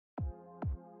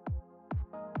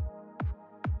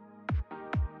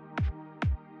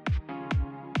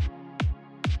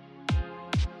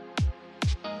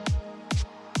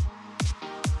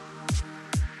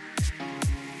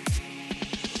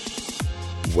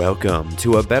Welcome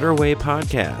to A Better Way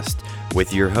podcast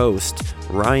with your host,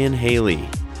 Ryan Haley.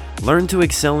 Learn to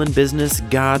excel in business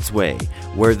God's way,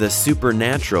 where the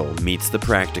supernatural meets the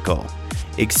practical.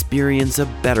 Experience a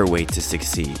better way to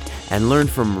succeed and learn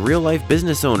from real-life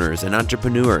business owners and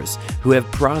entrepreneurs who have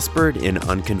prospered in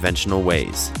unconventional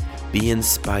ways. Be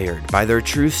inspired by their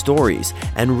true stories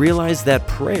and realize that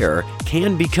prayer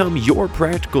can become your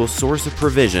practical source of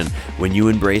provision when you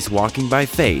embrace walking by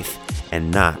faith and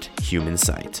not human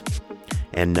sight.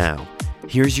 And now,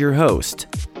 here's your host,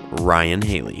 Ryan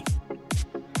Haley.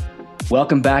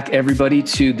 Welcome back, everybody,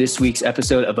 to this week's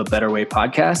episode of A Better Way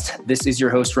podcast. This is your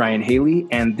host, Ryan Haley,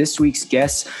 and this week's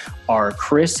guests are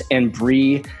Chris and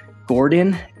Bree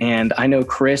Gordon. And I know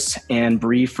Chris and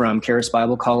Bree from Charis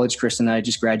Bible College. Chris and I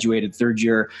just graduated third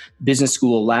year business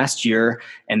school last year,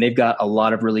 and they've got a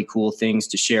lot of really cool things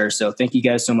to share. So thank you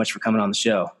guys so much for coming on the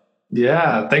show.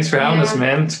 Yeah, thanks for having us,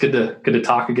 man. It's good to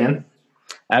talk again.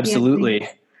 Absolutely.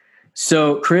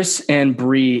 So Chris and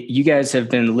Bree, you guys have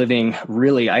been living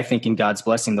really, I think, in God's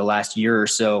blessing the last year or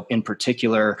so. In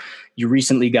particular, you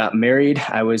recently got married.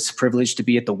 I was privileged to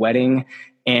be at the wedding,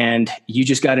 and you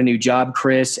just got a new job,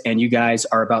 Chris, and you guys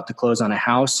are about to close on a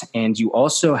house. And you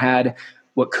also had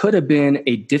what could have been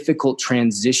a difficult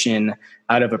transition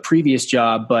out of a previous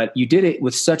job, but you did it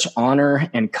with such honor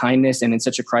and kindness and in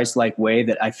such a Christ-like way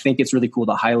that I think it's really cool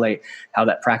to highlight how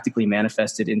that practically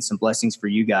manifested in some blessings for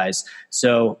you guys.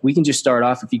 So we can just start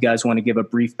off if you guys want to give a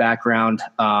brief background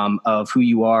of who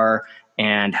you are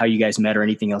and how you guys met or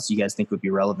anything else you guys think would be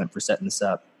relevant for setting this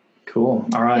up. Cool.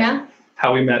 All right. Yeah.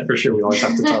 How we met, for sure. We always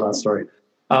have to tell that story.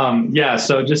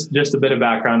 So just a bit of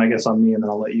background, I guess, on me, and then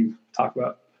I'll let you talk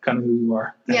about kind of who you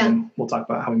are. And then we'll talk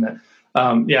about how we met.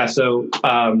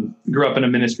 Grew up in a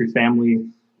ministry family,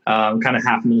 kind of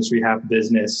half ministry, half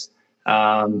business,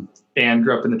 and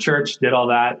grew up in the church, did all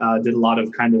that, did a lot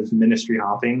of kind of ministry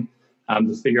hopping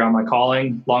to figure out my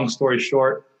calling. Long story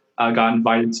short, got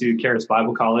invited to Charis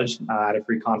Bible College at a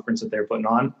free conference that they were putting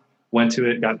on. Went to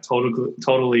it, got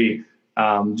totally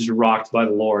just rocked by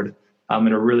the Lord in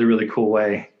a really, really cool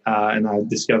way. And I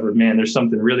discovered, man, there's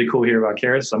something really cool here about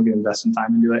Charis, so I'm going to invest some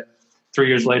time into it. 3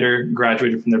 years later,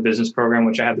 graduated from their business program,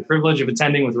 which I had the privilege of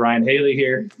attending with Ryan Haley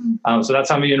here. So that's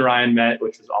how me and Ryan met,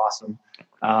 which was awesome.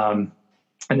 And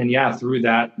then, through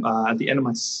that, at the end of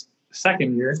my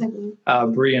second year,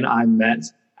 Bree and I met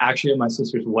actually at my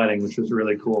sister's wedding, which was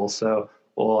really cool. So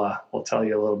we'll tell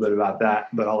you a little bit about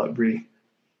that, but I'll let Bree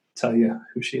tell you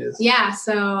who she is. Yeah,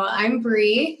 so I'm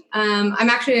Bree. I'm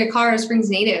actually a Colorado Springs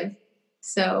native.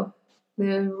 So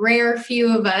the rare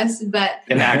few of us, but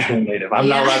an actual native. I'm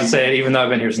not allowed to say it, even though I've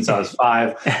been here since I was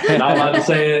 5. Not allowed to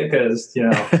say it because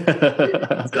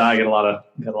I get a lot of.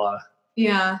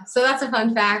 Yeah, so that's a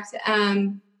fun fact.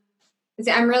 I'm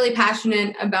really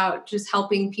passionate about just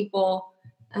helping people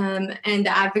and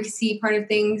the advocacy part of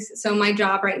things. So my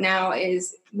job right now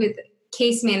is with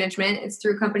case management. It's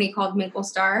through a company called Maple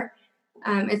Star.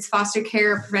 It's foster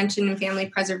care, prevention, and family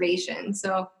preservation.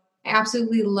 So I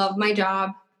absolutely love my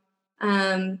job.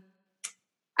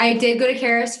 I did go to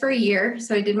Charis for a year.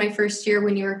 So I did my first year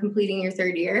when you were completing your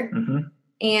third year. Mm-hmm.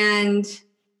 And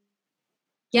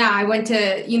I went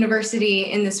to university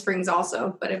in the Springs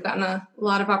also, but I've gotten a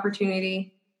lot of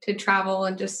opportunity to travel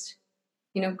and just,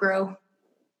 grow.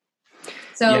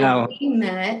 So we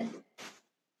met.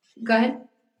 Go ahead.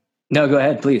 No, go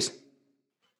ahead, please.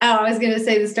 Oh, I was going to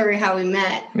say the story how we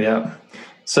met. Yeah.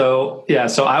 So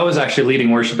I was actually leading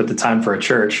worship at the time for a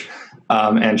church.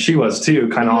 And she was too,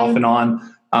 kind of off and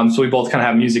on. So we both kind of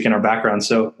have music in our background.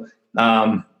 So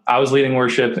I was leading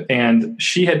worship, and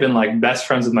she had been like best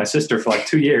friends with my sister for like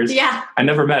 2 years. Yeah. I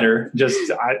never met her.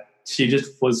 She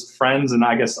just was friends and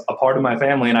I guess a part of my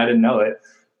family, and I didn't know it.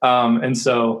 And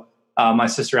so my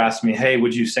sister asked me, hey,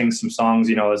 would you sing some songs,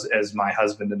 as my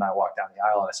husband and I walked down the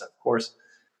aisle? And I said, of course.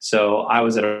 So I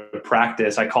was at a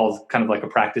practice. I called kind of like a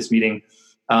practice meeting.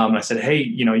 And I said, hey,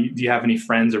 do you have any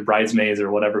friends or bridesmaids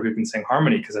or whatever who can sing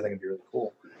harmony? Because I think it'd be really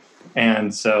cool.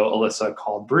 And so Alyssa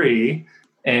called Bree,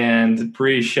 and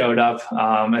Bree showed up.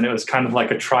 And it was kind of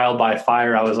like a trial by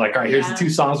fire. I was like, all right, here's the 2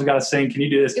 songs we got to sing. Can you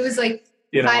do this? It was like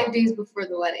 5 days before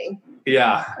the wedding.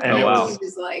 Yeah. And it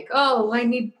was like, I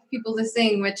need people to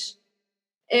sing, which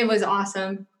it was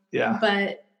awesome. Yeah.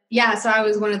 But so I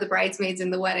was one of the bridesmaids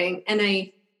in the wedding, and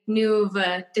I knew of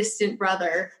a distant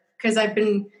brother because I've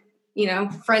been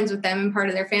friends with them and part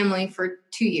of their family for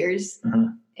 2 years,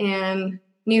 and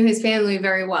knew his family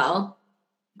very well.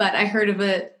 But I heard of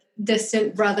a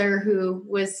distant brother who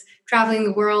was traveling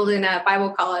the world in a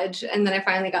Bible college. And then I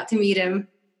finally got to meet him.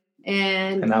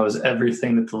 And that was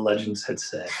everything that the legends had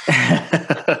said.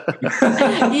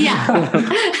 Yeah.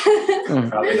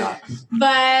 Probably not.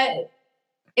 But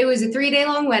it was a 3-day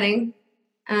long wedding.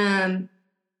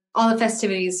 All the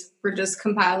festivities were just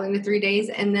compiled into 3 days.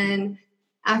 And then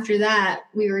after that,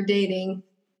 we were dating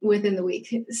within the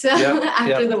week. So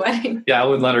after the wedding. Yeah, I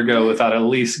wouldn't let her go without at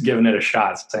least giving it a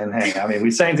shot, saying, hey, I mean,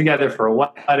 we sang together for a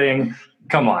wedding.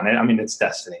 Come on. I mean, it's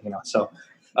destiny, So,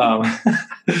 I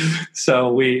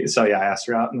asked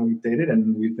her out and we dated,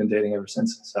 and we've been dating ever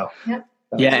since. So, yeah.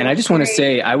 And I just want to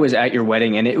say, I was at your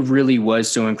wedding, and it really was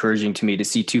so encouraging to me to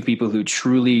see two people who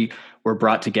truly were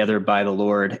brought together by the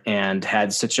Lord and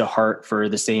had such a heart for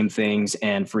the same things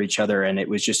and for each other. And it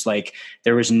was just like,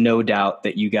 there was no doubt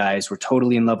that you guys were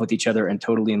totally in love with each other and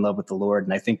totally in love with the Lord.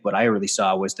 And I think what I really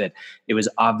saw was that it was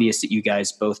obvious that you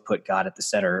guys both put God at the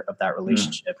center of that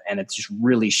relationship. And it's just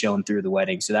really shown through the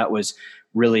wedding. So that was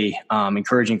really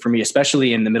encouraging for me,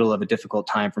 especially in the middle of a difficult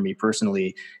time for me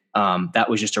personally. That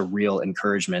was just a real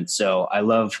encouragement. So I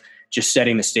love just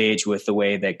setting the stage with the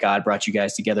way that God brought you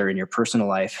guys together in your personal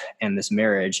life and this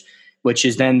marriage, which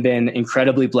has then been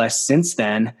incredibly blessed since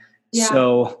then. Yeah.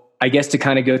 So I guess to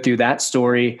kind of go through that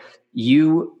story,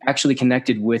 you actually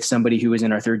connected with somebody who was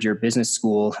in our third year business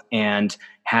school and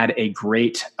had a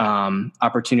great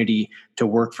opportunity to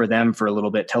work for them for a little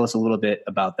bit. Tell us a little bit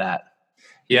about that.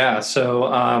 Yeah. So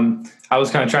I was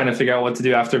kind of trying to figure out what to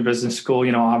do after business school,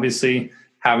 obviously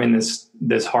having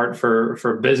this heart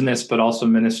for business, but also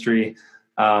ministry.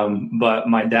 But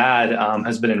my dad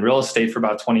has been in real estate for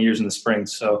about 20 years in the spring.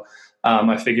 So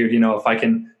I figured, if I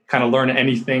can kind of learn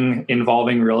anything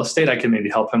involving real estate, I can maybe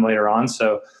help him later on.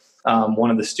 So one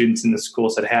of the students in the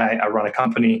school said, hey, I run a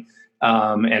company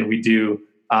and we do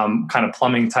kind of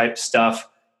plumbing type stuff,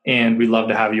 and we'd love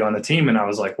to have you on the team. And I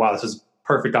was like, wow, this is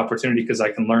perfect opportunity because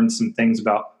I can learn some things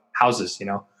about houses,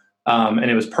 and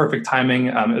it was perfect timing.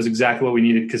 It was exactly what we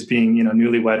needed because being,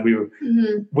 newlywed, we were,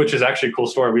 which is actually a cool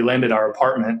story. We landed our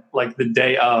apartment like the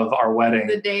day of our wedding.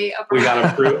 The day of we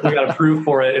got approved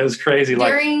for it. It was crazy.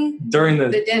 During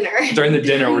the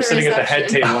dinner, we're sitting at the head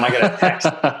table and I got a text,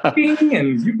 bing,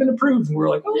 and you've been approved. And we're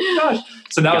like, oh my gosh.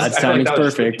 So that was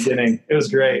perfect. It was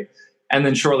great. And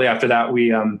then shortly after that,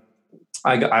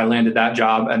 I landed that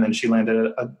job, and then she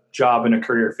landed a job in a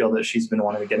career field that she's been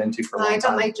wanting to get into for a long time. I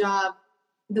got my job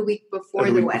the week before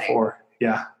the wedding.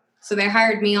 Yeah. So they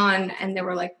hired me on, and they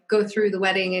were like, go through the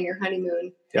wedding and your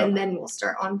honeymoon, and then we'll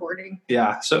start onboarding.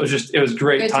 Yeah. So it was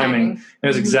great timing. It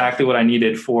was exactly what I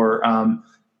needed for,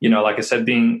 like I said,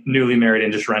 being newly married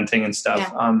and just renting and stuff.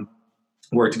 Yeah.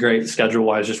 Worked great schedule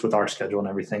wise, just with our schedule and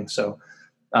everything. So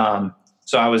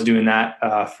I was doing that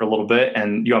for a little bit,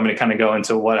 and you want me to kind of go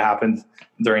into what happened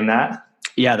during that?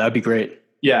 Yeah, that'd be great.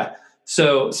 Yeah.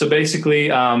 So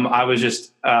basically, I was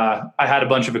just, I had a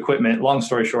bunch of equipment, long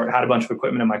story short, had a bunch of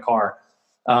equipment in my car.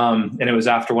 And it was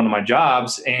after one of my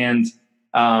jobs, and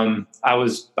I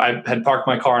had parked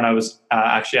my car, and I was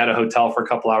actually at a hotel for a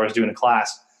couple hours doing a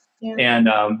class. Yeah.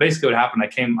 And basically what happened,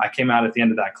 I came out at the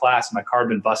end of that class, and my car had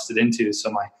been busted into.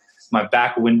 So my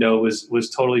back window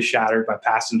was totally shattered. My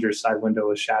passenger side window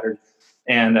was shattered.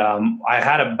 And I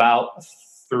had about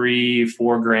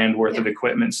 $3-4 grand worth of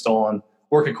equipment stolen,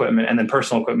 work equipment, and then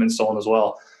personal equipment stolen as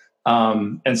well.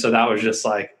 And so that was just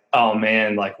like, oh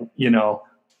man, like,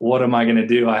 what am I going to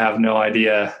do? I have no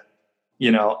idea.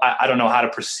 I don't know how to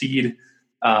proceed.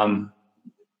 I've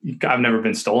never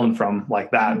been stolen from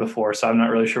like that before, so I'm not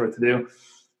really sure what to do.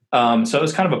 So it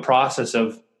was kind of a process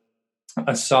of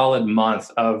a solid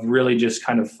month of really just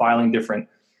kind of filing different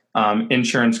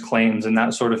insurance claims and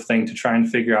that sort of thing to try and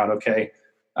figure out, okay,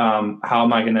 how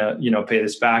am I going to, pay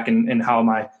this back, and how am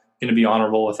I going to be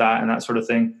honorable with that and that sort of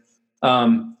thing.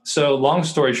 So long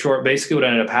story short, basically what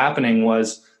ended up happening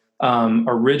was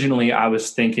originally I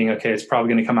was thinking, okay, it's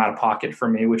probably going to come out of pocket for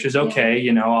me, which is okay.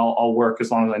 I'll work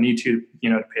as long as I need to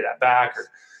pay that back, or,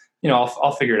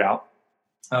 I'll figure it out.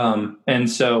 And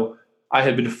so I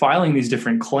had been filing these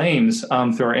different claims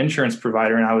through our insurance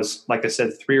provider, and I was, like I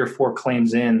said, 3 or 4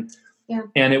 claims in. Yeah.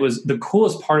 And it was the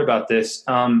coolest part about this.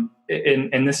 And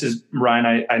this is,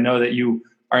 Ryan, I know that you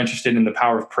are interested in the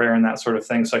power of prayer and that sort of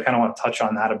thing. So I kind of want to touch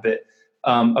on that a bit.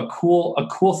 A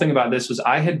cool thing about this was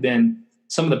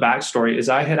some of the backstory is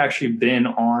I had actually been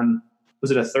on,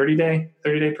 was it a 30-day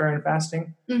prayer and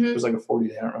fasting? Mm-hmm. It was like a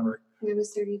 40-day, I don't remember. It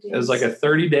was 30 days. It was like a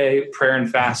that prayer and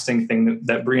fasting thing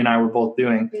that Bree and I were both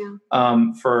doing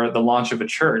for the launch of a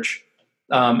church.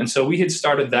 And so we had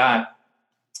started that,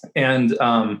 and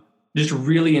just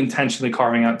really intentionally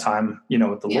carving out time,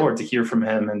 with the Lord to hear from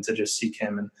him and to just seek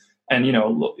him,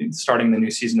 and starting the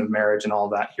new season of marriage and all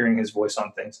that, hearing his voice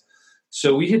on things.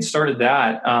 So we had started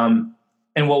that.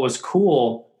 And what was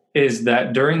cool is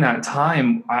that during that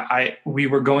time, we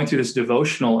were going through this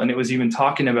devotional, and it was even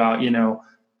talking about,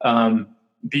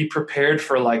 be prepared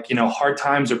for like, hard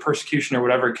times or persecution or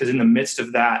whatever, because in the midst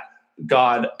of that,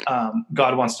 God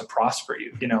wants to prosper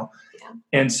you, Yeah.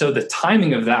 And so the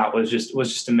timing of that was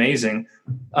just amazing.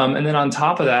 And then on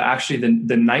top of that, actually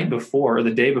the night before, or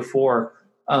the day before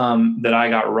that I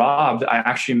got robbed, I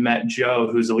actually met Joe,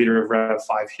 who's the leader of Rev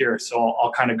 5 here. So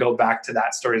I'll kind of go back to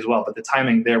that story as well. But the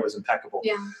timing there was impeccable.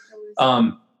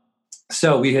 Yeah.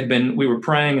 So we were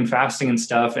praying and fasting and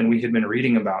stuff, and we had been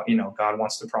reading about, God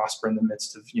wants to prosper in the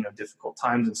midst of, difficult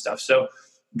times and stuff. So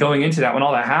going into that, when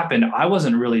all that happened, I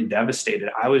wasn't really devastated.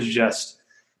 I was just,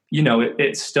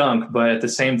 it stunk, but at the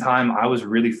same time, I was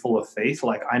really full of faith.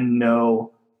 Like, I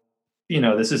know,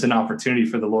 this is an opportunity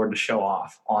for the Lord to show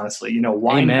off, honestly.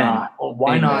 Why Amen. not?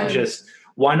 Why Amen.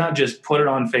 why not just put it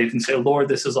on faith and say, Lord,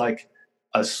 this is like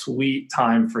a sweet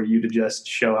time for you to just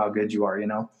show how good you are,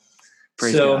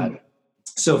 Praise God.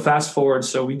 So fast forward.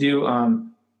 So we do,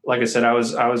 like I said, I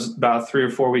was about 3 or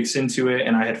 4 weeks into it,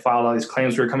 and I had filed all these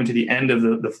claims. We were coming to the end of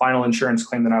the final insurance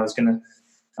claim that I was going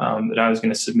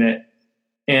to submit.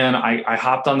 And I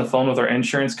hopped on the phone with our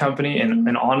insurance company,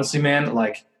 and honestly, man,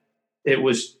 like it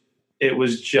was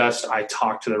just, I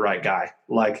talked to the right guy.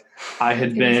 Like I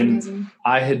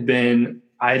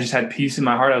just had peace in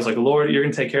my heart. I was like, Lord, you're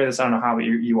going to take care of this. I don't know how, but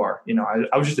you are,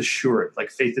 I was just assured, like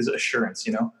faith is assurance,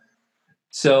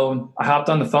 So I hopped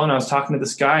on the phone. I was talking to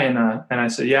this guy, and I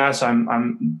said, yeah, so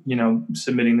I'm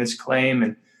submitting this claim.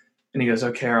 And he goes,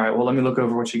 okay, all right, well, let me look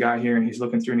over what you got here. And he's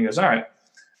looking through, and he goes, all right,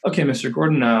 okay, Mr.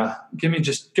 Gordon, give me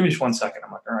just 1 second.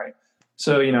 I'm like, all right.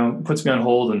 So, puts me on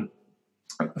hold, and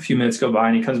a few minutes go by,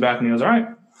 and he comes back and he goes, all right,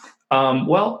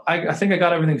 well, I think I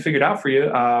got everything figured out for you.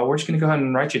 We're just going to go ahead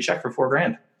and write you a check for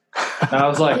 $4,000. And I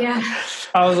was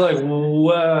like,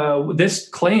 whoa, this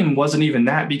claim wasn't even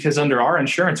that, because under our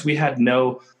insurance, we had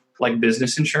no like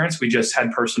business insurance. We just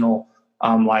had personal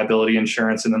liability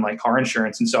insurance and then like car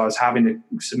insurance. And so I was having to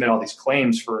submit all these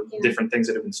claims for different things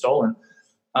that had been stolen.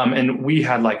 And we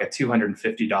had like a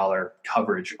 $250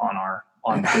 coverage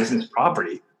on business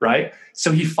property. Right.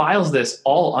 So he files this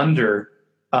all under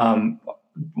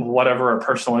whatever our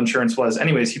personal insurance was.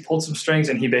 Anyways, he pulled some strings,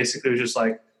 and he basically was just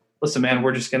like, listen, man,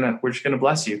 we're just gonna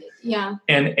bless you. Yeah.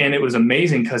 And it was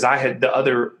amazing, because I had the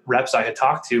other reps I had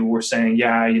talked to were saying,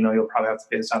 yeah, you'll probably have to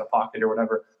pay this out of pocket or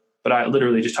whatever. But I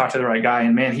literally just talked to the right guy,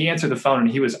 and man, he answered the phone,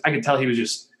 and I could tell he was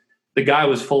just, the guy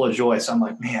was full of joy. So I'm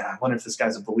like, man, I wonder if this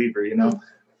guy's a believer,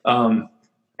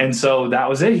 And so that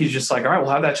was it. He's just like, all right, we'll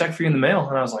have that check for you in the mail.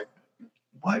 And I was like,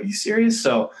 what, are you serious?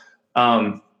 So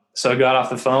I got off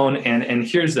the phone, and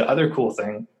here's the other cool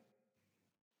thing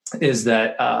is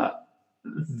that,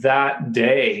 that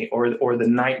day or the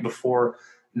night before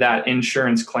that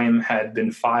insurance claim had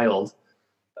been filed,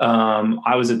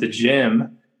 I was at the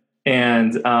gym,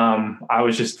 and I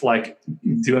was just like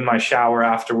doing my shower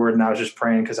afterward, and I was just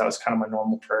praying, because that was kind of my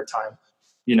normal prayer time,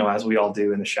 as we all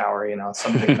do in the shower,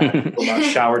 something magical about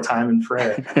shower time and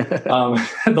prayer.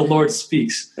 The Lord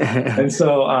speaks. And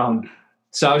so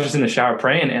I was just in the shower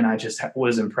praying, and I just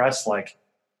was impressed. Like,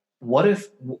 what if,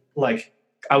 like,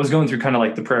 I was going through kind of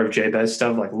like the prayer of Jabez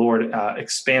stuff, like, Lord,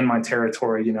 expand my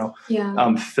territory,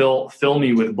 fill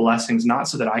me with blessings, not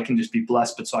so that I can just be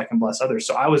blessed, but so I can bless others.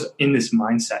 So I was in this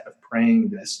mindset of praying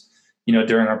this,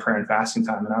 during our prayer and fasting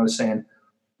time. And I was saying,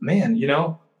 man,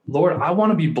 Lord, I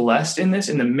want to be blessed in this,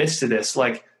 in the midst of this,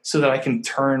 like, so that I can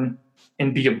turn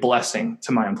and be a blessing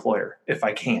to my employer if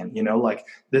I can, like,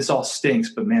 this all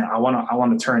stinks, but man, I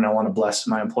want to turn, I want to bless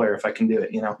my employer if I can do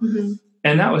it, Mm-hmm.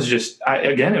 And that was just,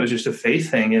 it was just a faith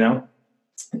thing,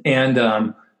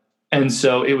 and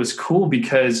so it was cool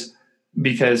because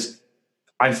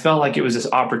I felt like it was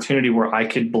this opportunity where I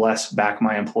could bless back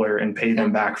my employer and pay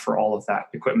them back for all of that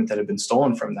equipment that had been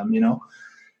stolen from them,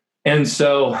 And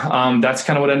so that's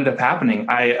kind of what ended up happening.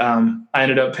 I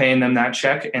ended up paying them that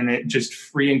check, and it just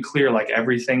free and clear, like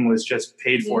everything was just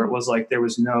paid for. It was like there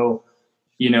was no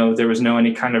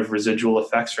any kind of residual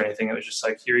effects or anything. It was just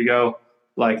like, here you go.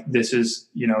 Like, this is,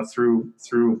 through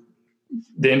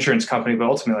the insurance company, but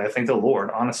ultimately I think the Lord,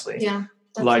 honestly,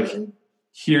 like,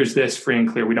 here's this free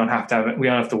and clear. We don't have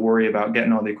to worry about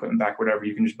getting all the equipment back, whatever.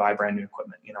 You can just buy brand new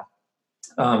equipment,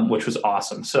 which was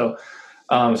awesome. So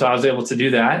I was able to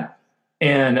do that.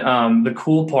 And the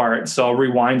cool part, so I'll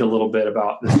rewind a little bit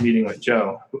about this meeting with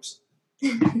Joe. Oops.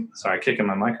 Sorry, kicking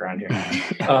my mic around here.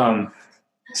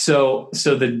 So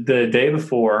the day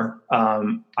before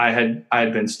I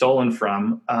had been stolen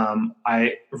from,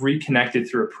 I reconnected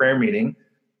through a prayer meeting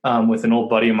with an old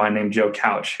buddy of mine named Joe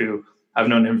Couch, who I've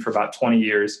known him for about 20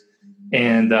 years.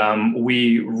 And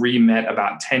we re-met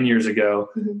about 10 years ago,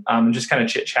 and just kind of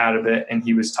chit-chat a bit. And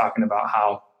he was talking about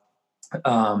how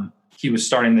he was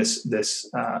starting this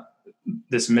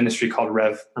this ministry called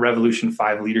Revolution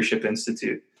 5 Leadership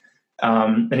Institute.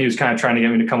 And he was kind of trying to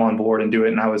get me to come on board and do it.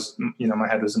 And I was, my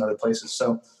head was in other places.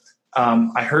 So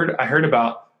I heard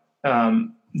about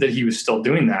that he was still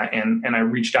doing that. And I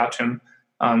reached out to him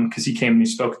because he came and he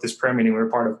spoke at this prayer meeting we were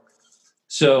part of.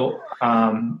 So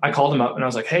I called him up and I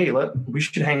was like, hey, we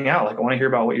should hang out. Like, I want to hear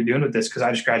about what you're doing with this, because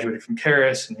I just graduated from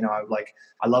Charis, and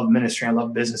I love ministry, I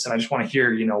love business, and I just want to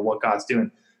hear what God's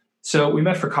doing. So we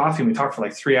met for coffee and we talked for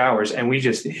like 3 hours, and we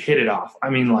just hit it off. I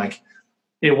mean, like,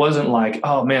 it wasn't like,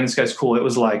 oh man, this guy's cool. It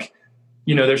was like,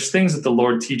 there's things that the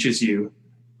Lord teaches you,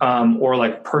 or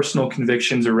like personal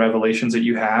convictions or revelations that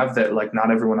you have that like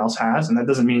not everyone else has, and that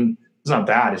doesn't mean it's not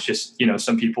bad. It's just,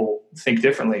 some people think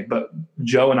differently. But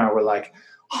Joe and I were like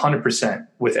 100%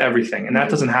 with everything. And that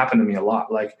doesn't happen to me a lot.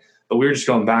 But we were just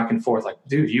going back and forth like,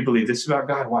 dude, you believe this about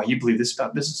God? Wow. You believe this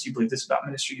about business? You believe this about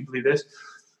ministry? You believe this?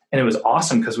 And it was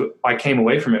awesome because I came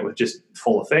away from it with just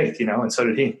full of faith, and so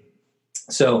did he.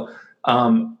 So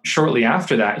shortly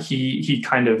after that, he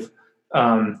kind of,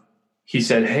 he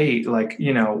said, hey, like,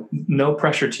 no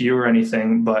pressure to you or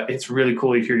anything, but it's really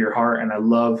cool to hear your heart. And I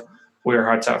love where your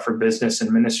heart's at for business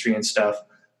and ministry and stuff.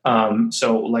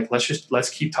 So like, let's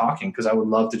keep talking, because I would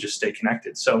love to just stay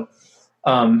connected. So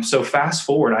fast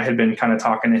forward, I had been kind of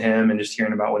talking to him and just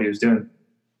hearing about what he was doing.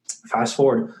 Fast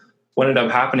forward, what ended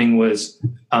up happening was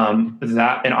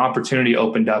that an opportunity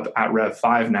opened up at Rev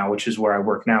 5 now, which is where I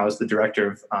work now as the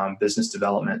director of business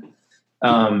development.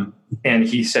 And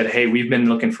he said, hey, we've been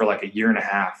looking for like 1.5 years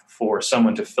for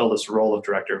someone to fill this role of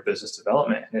director of business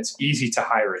development. And it's easy to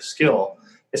hire a skill.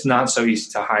 It's not so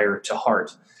easy to hire to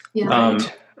heart. Yeah.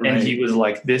 Right. And he was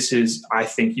like, I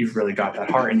think you've really got that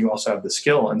heart, and you also have the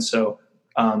skill. And so,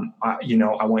 I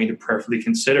want you to prayerfully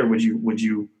consider, would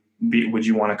you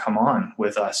want to come on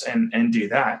with us and do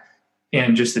that?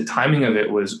 And just the timing of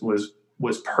it was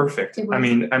perfect. I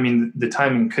mean, the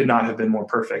timing could not have been more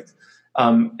perfect.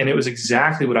 And it was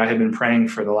exactly what I had been praying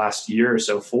for the last year or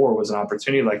so for, was an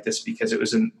opportunity like this, because it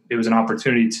was an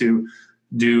opportunity to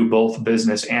do both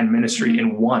business and ministry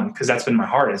in one. Because that's been my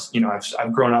heart. Is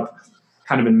I've grown up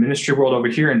kind of in ministry world over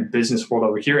here and business world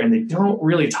over here, and they don't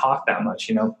really talk that much,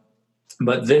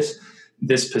 But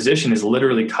this position is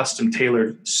literally custom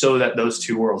tailored so that those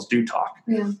two worlds do talk.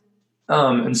 Yeah.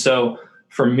 And so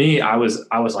for me, I was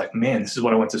like, man, this is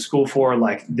what I went to school for.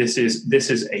 Like, this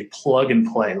is a plug and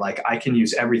play. Like, I can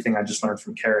use everything I just learned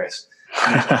from Charis.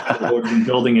 The Lord's been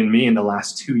building in me in the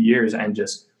last 2 years, and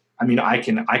just, I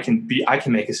can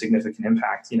make a significant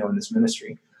impact, in this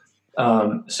ministry.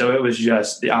 So it was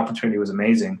just, the opportunity was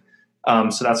amazing.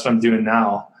 So that's what I'm doing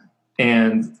now.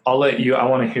 And I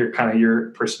want to hear kind of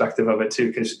your perspective of it too,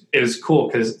 because it was cool,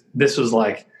 because this was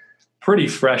like pretty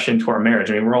fresh into our marriage.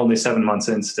 We're only 7 months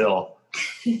in still,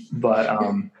 but,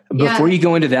 before you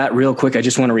go into that real quick, I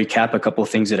just want to recap a couple of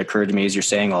things that occurred to me as you're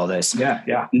saying all this.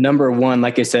 Yeah. Number one,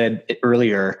 like I said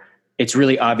earlier, it's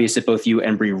really obvious that both you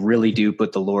and Bree really do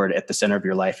put the Lord at the center of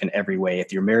your life in every way,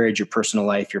 if your marriage, your personal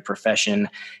life, your profession.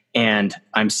 And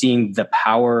I'm seeing the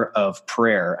power of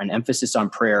prayer, an emphasis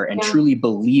on prayer, and truly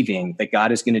believing that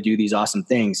God is going to do these awesome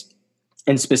things.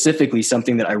 And specifically,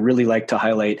 something that I really like to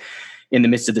highlight in the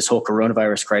midst of this whole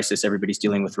coronavirus crisis everybody's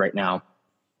dealing with right now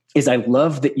is I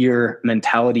love that your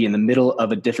mentality in the middle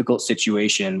of a difficult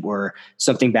situation where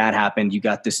something bad happened, you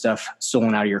got this stuff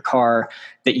stolen out of your car,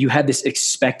 that you had this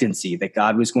expectancy that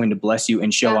God was going to bless you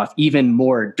and show off even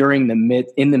more in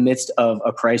the midst of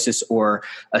a crisis or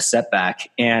a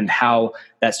setback, and how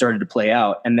that started to play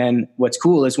out. And then what's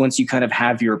cool is once you kind of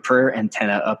have your prayer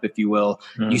antenna up, if you will,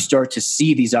 you start to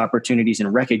see these opportunities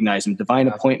and recognize them, divine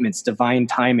appointments, divine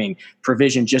timing,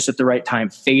 provision just at the right time,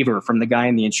 favor from the guy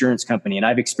in the insurance company. And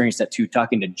I've experienced that too,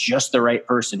 talking to just the right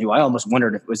person who I almost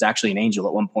wondered if it was actually an angel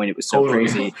at one point. It was so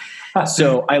crazy.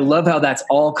 So I love how that's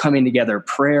all coming together.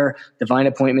 Prayer, divine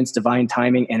appointments, divine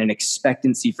timing, and an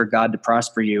expectancy for God to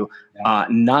prosper you,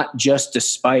 not just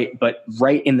despite, but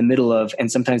right in the middle of,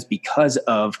 and sometimes because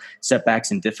of setbacks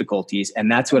and difficulties.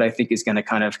 And that's what I think is going to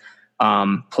kind of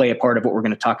play a part of what we're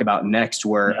going to talk about next,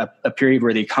 where a period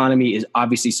where the economy is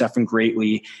obviously suffering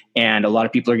greatly, and a lot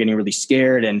of people are getting really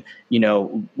scared and,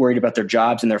 worried about their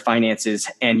jobs and their finances.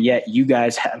 And yet you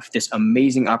guys have this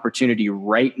amazing opportunity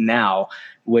right now,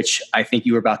 which I think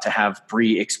you were about to have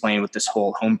Bree explain with this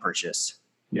whole home purchase.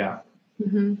 Yeah.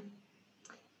 Mm-hmm.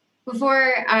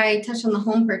 Before I touch on the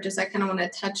home purchase, I kind of want to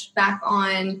touch back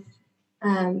on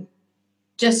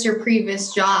just your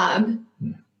previous job.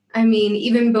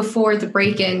 Even before the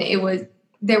break-in,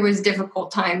 there was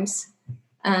difficult times.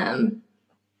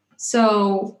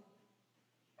 So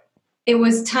it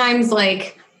was times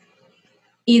like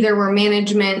either where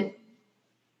management,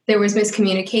 there was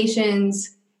miscommunications,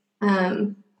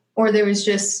 or there was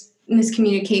just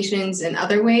miscommunications in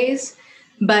other ways.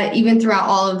 But even throughout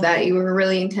all of that, you were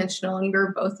really intentional, and we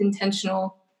were both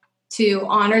intentional to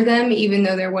honor them, even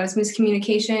though there was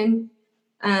miscommunication.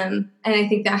 And I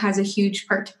think that has a huge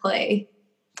part to play.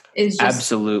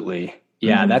 Absolutely.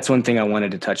 Yeah, that's one thing I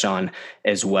wanted to touch on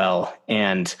as well.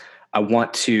 And I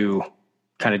want to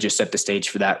kind of just set the stage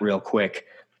for that real quick.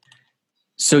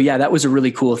 So yeah, that was a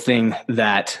really cool thing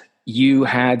that you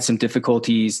had some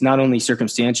difficulties, not only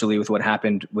circumstantially with what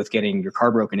happened with getting your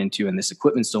car broken into and this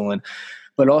equipment stolen,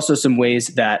 but also some ways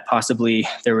that possibly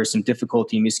there was some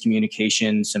difficulty,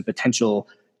 miscommunication, some potential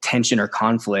tension or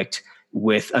conflict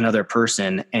with another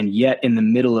person. And yet in the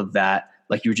middle of that,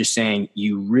 like you were just saying,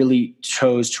 you really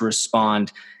chose to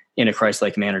respond in a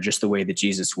Christ-like manner, just the way that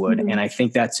Jesus would. And I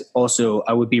think that's also,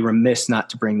 I would be remiss not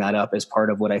to bring that up as part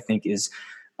of what I think is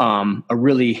a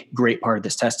really great part of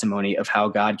this testimony of how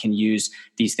God can use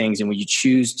these things. And when you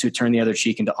choose to turn the other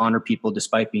cheek and to honor people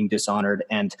despite being dishonored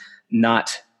and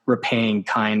not repaying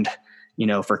kind,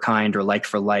 for kind or like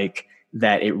for like,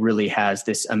 that it really has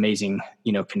this amazing,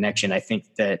 connection. I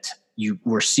think that you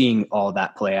were seeing all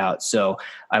that play out. So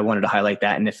I wanted to highlight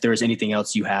that. And if there was anything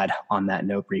else you had on that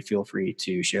note, Bree, feel free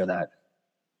to share that.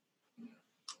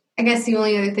 I guess the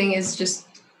only other thing is just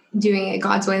doing it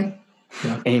God's way.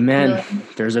 Yeah. Amen. Really.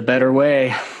 There's a better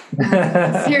way.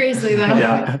 Seriously though.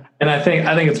 Yeah. And I think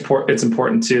it's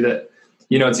important too that,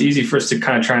 it's easy for us to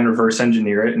kind of try and reverse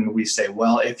engineer it. And we say,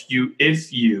 well, if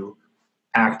you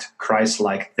act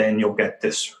Christ-like, then you'll get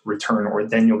this return, or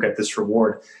then you'll get this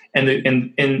reward. And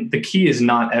the key is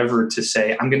not ever to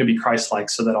say, I'm going to be Christ-like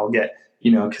so that I'll get,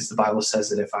 because the Bible says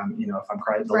that if I'm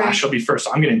Christ, the last shall be first.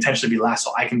 So I'm going to intentionally be last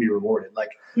so I can be rewarded.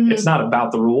 Like it's not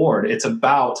about the reward. It's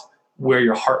about where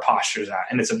your heart posture is at.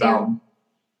 And it's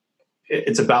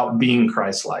about being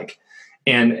Christ-like.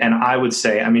 And I would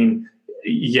say,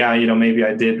 maybe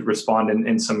I did respond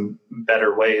in some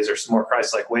better ways or some more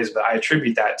Christ-like ways, but I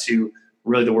attribute that to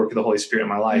really the work of the Holy Spirit in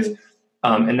my life.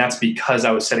 And that's because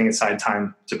I was setting aside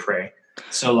time to pray.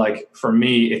 So like for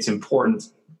me, it's important.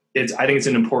 I think it's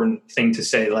an important thing to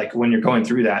say, like when you're going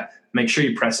through that, make sure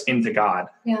you press into God.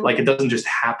 Yeah. Like it doesn't just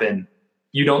happen.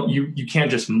 You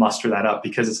can't just muster that up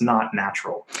because it's not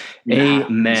natural.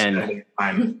 Amen.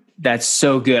 That's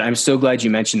so good. I'm so glad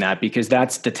you mentioned that, because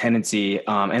that's the tendency.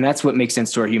 And that's what makes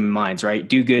sense to our human minds, right?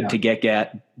 Do good to get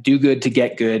do good to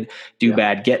get good, do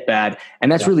bad, get bad.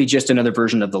 And that's really just another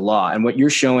version of the law. And what you're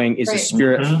showing is a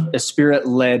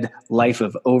spirit-led life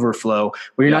of overflow,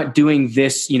 where you're not doing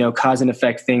this, cause and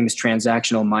effect thing, this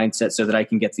transactional mindset so that I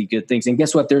can get the good things. And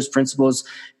guess what? There's principles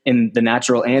in the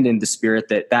natural and in the spirit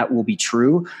that will be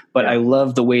true. But I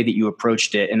love the way that you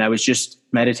approached it. And I was just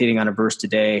meditating on a verse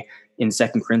today in 2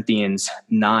 Corinthians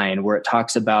 9, where it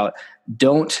talks about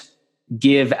don't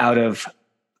give out of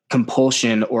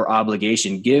compulsion or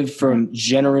obligation. Give from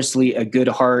generously a good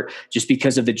heart, just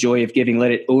because of the joy of giving.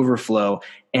 Let it overflow,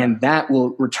 and that will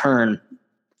return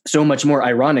so much more.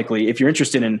 Ironically, if you're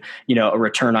interested in, a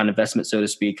return on investment, so to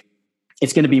speak,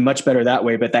 it's going to be much better that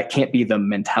way, but that can't be the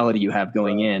mentality you have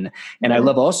going in. And I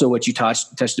love also what you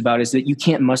touched about is that you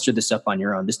can't muster this up on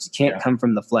your own. This can't come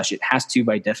from the flesh. It has to,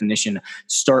 by definition,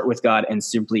 start with God and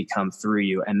simply come through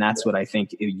you. And that's what I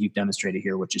think you've demonstrated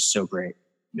here, which is so great.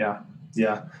 Yeah.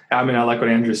 Yeah. I like what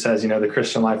Andrew says, the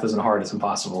Christian life isn't hard. It's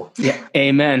impossible. Yeah.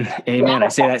 Amen. Amen. I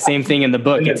say that same thing in the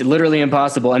book. It's literally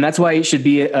impossible. And that's why it should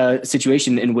be a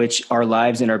situation in which our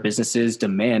lives and our businesses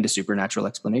demand a supernatural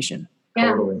explanation.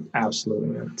 Yeah. Totally.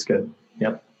 Absolutely. That's good.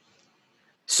 Yep.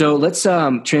 So let's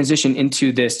transition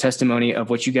into this testimony of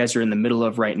what you guys are in the middle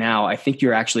of right now. I think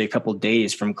you're actually a couple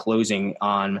days from closing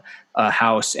on a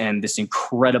house and this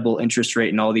incredible interest rate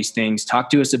and all these things. Talk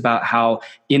to us about how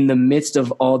in the midst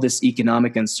of all this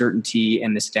economic uncertainty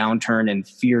and this downturn and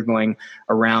fear going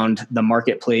around the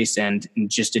marketplace and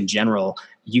just in general,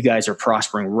 you guys are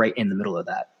prospering right in the middle of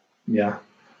that. Yeah.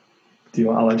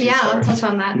 I'll let you start. I'll touch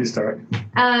on that. You start.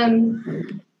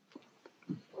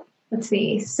 Let's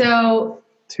see. So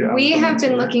we have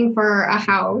been looking for a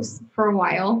house for a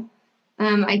while.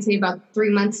 I'd say about 3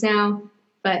 months now,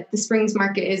 but the Springs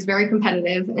market is very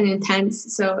competitive and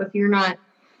intense. So if you're not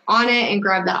on it and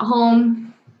grab that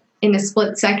home in a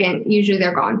split second, usually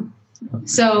they're gone.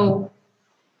 So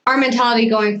our mentality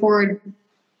going forward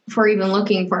for even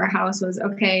looking for a house was,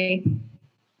 okay,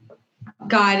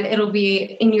 God, it'll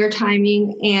be in your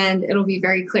timing and it'll be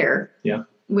very clear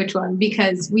which one,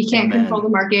 because we can't control the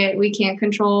market. We can't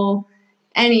control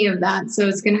any of that. So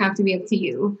it's going to have to be up to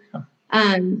you.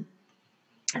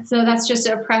 So that's just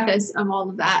a preface of all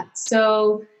of that.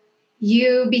 So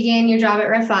you began your job at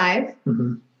Rev 5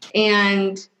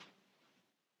 and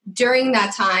during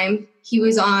that time, he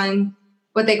was on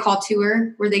what they call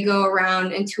tour, where they go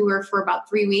around and tour for about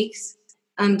 3 weeks,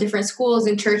 different schools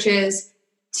and churches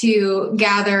to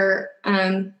gather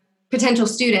potential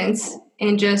students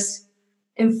and just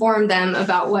inform them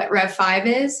about what Rev 5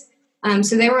 is.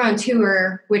 So they were on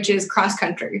tour, which is cross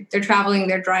country. They're traveling,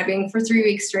 they're driving for 3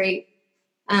 weeks straight.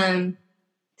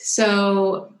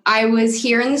 So I was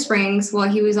here in the Springs while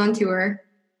he was on tour.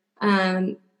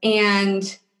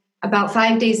 And about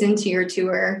 5 days into your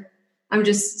tour, I'm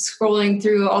just scrolling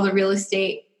through all the real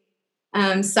estate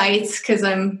sites because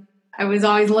I was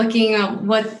always looking at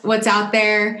what's out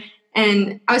there.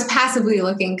 And I was passively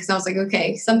looking because I was like,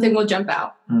 okay, something will jump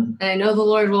out. And I know the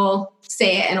Lord will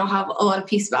say it and I'll have a lot of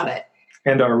peace about it.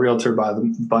 And our realtor, by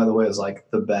the way, is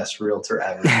like the best realtor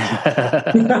ever.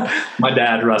 My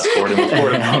dad, Russ Gordon.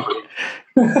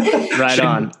 Right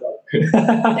on.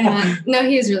 No,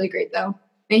 he is really great though.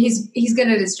 And he's good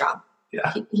at his job.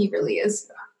 Yeah, he really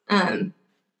is.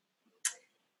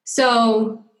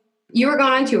 So you were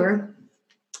gone on tour.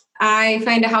 I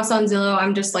find a house on Zillow.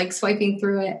 I'm just like swiping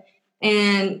through it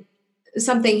and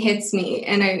something hits me.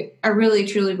 And I really,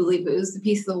 truly believe it was the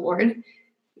peace of the Lord,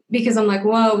 because I'm like,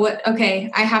 whoa, what?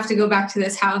 Okay, I have to go back to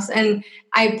this house. And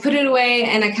I put it away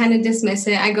and I kind of dismiss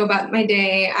it. I go about my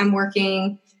day, I'm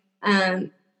working,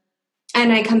 and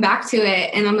I come back to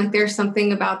it and I'm like, there's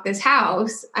something about this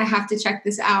house. I have to check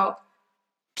this out.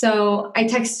 So I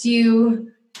text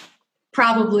you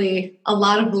probably a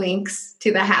lot of links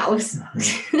to the house.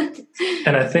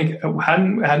 And I think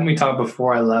hadn't we talked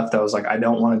before I left, I was like, I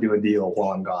don't want to do a deal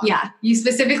while I'm gone. Yeah. You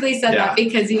specifically said that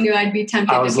because you knew I'd be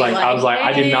tempted. I was like, hey.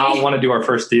 I did not want to do our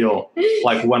first deal.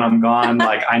 Like when I'm gone,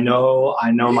 like I know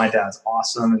my dad's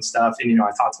awesome and stuff. And,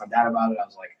 I talked to my dad about it. I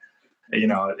was like,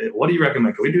 what do you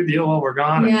recommend? Can we do a deal while we're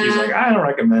gone? And he's like, I don't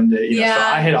recommend it. So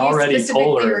I had already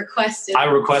told her. I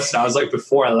requested. I was like,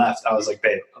 before I left, I was like,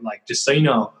 babe, I'm like, just so you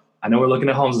know, I know we're looking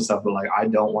at homes and stuff, but like, I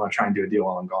don't want to try and do a deal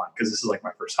while I'm gone because this is like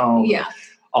my first home. Yeah.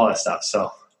 All that stuff.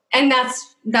 So. And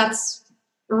that's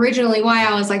originally why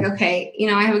I was like, okay,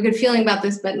 I have a good feeling about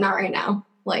this, but not right now.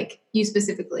 Like you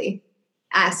specifically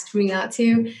asked me not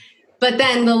to. But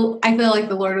then I feel like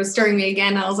the Lord was stirring me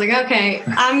again. I was like, okay,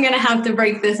 I'm going to have to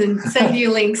break this and send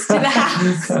you links to the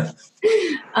house.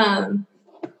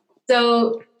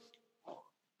 So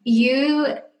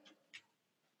you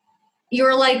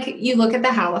were like, you look at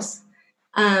the house.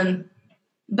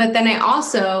 But then I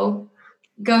also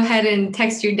go ahead and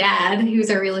text your dad,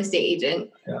 who's our real estate agent,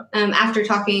 after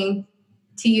talking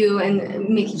to you and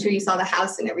making sure you saw the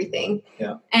house and everything.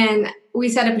 Yeah. And we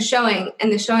set up a showing,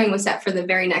 and the showing was set for the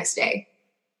very next day.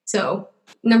 So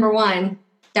number one,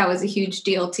 that was a huge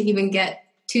deal to even get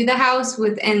to the house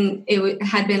and it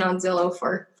had been on Zillow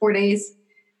for 4 days.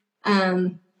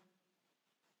 And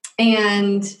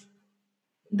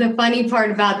the funny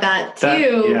part about that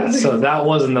too. So that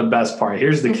wasn't the best part.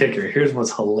 Here's the kicker. Here's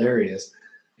what's hilarious.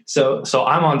 So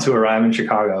I'm on tour, right? I'm in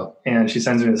Chicago, and she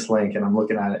sends me this link and I'm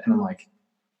looking at it and I'm like,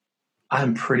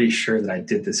 I'm pretty sure that I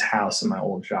did this house in my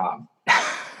old job.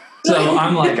 So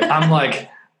I'm like,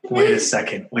 wait a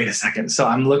second. So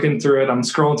I'm looking through it. I'm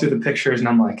scrolling through the pictures and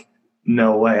I'm like,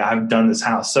 no way, I've done this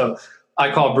house. So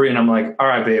I call Bree and I'm like, all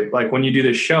right, babe, like when you do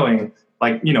this showing,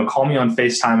 like, call me on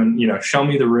FaceTime and, show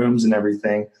me the rooms and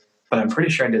everything. But I'm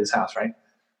pretty sure I did this house, right?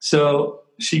 So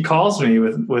she calls me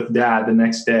with dad the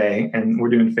next day and we're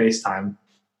doing FaceTime.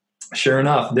 Sure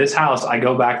enough, this house, I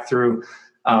go back through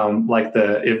like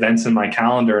the events in my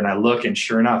calendar and I look, and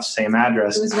sure enough, same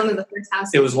address. It was one of the first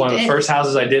houses. It was one of the first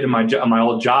houses I did in my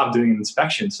old job doing an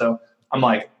inspection. So I'm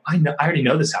like, I already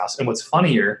know this house. And what's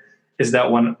funnier is that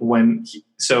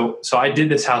so I did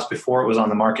this house before it was on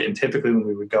the market. And typically when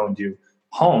we would go and do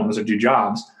homes or do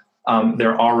jobs,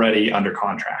 they're already under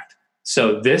contract.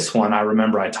 So this one, I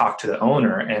remember I talked to the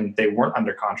owner and they weren't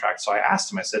under contract. So I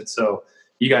asked him, I said, so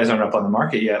you guys aren't up on the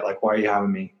market yet. Like, why are you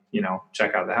having me,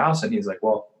 check out the house? And he's like,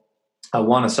 well, I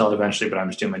want to sell it eventually, but I'm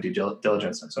just doing my due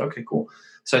diligence. And I said, okay, cool.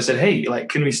 So I said, hey, like,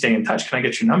 can we stay in touch? Can I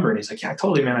get your number? And he's like, yeah,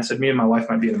 totally, man. I said, me and my wife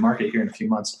might be in the market here in a few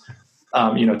months,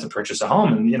 to purchase a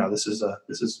home. And, this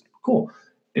is cool.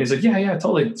 And he's like, yeah,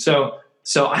 totally.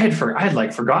 So I had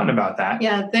like forgotten about that.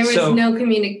 Yeah, there was no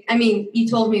I mean, you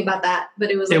told me about that,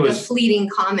 but it was a fleeting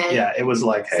comment. Yeah, it was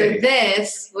like, hey. So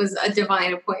this was a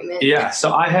divine appointment. Yeah,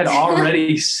 so I had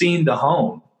already seen the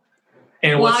home.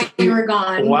 And while you were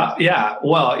gone. Yeah.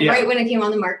 Right when it came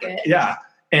on the market. Yeah.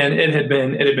 And it had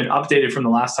been updated from the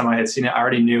last time I had seen it. I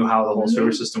already knew how the whole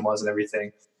server system was and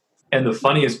everything. And the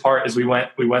funniest part is we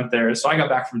went there. So I got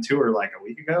back from tour like a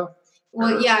week ago.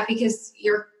 Well, yeah, because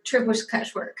your trip was cut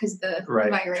short because the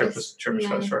virus. Trip was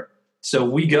cut short. So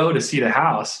we go to see the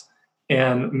house,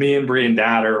 And me and Bree and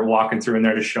Dad are walking through, and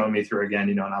they're just showing me through again,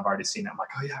 and I've already seen it. I'm like,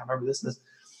 oh yeah, I remember this and this.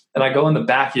 And I go in the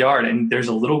backyard, and there's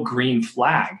a little green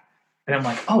flag. And I'm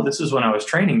like, oh, this is when I was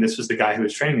training. This was the guy who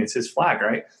was training me. It's his flag,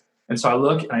 right? And so I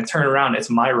look and I turn around. It's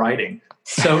my writing.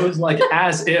 So it was like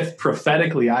as if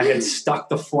prophetically I had stuck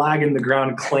the flag in the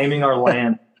ground claiming our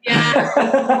land.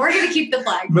 Yeah, we're going to keep the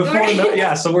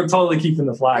flag. So we're totally keeping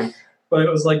the flag. But it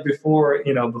was like before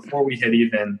we had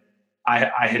even,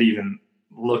 I had even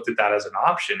looked at that as an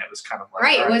option. It was kind of like,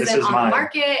 right. It wasn't on the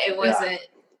market. It wasn't,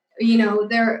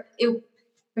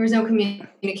 there was no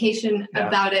communication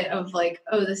about it of like,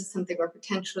 oh, this is something we're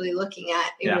potentially looking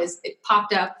at. It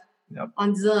popped up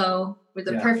on Zillow with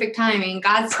the perfect timing.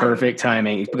 God's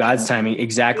timing.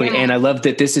 Exactly. Yeah. And I love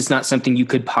that this is not something you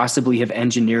could possibly have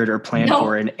engineered or planned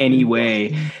for in any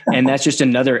way. And that's just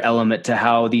another element to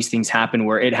how these things happen,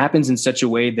 where it happens in such a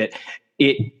way that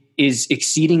it is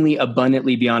exceedingly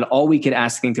abundantly beyond all we could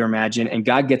ask, think, or imagine. And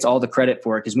God gets all the credit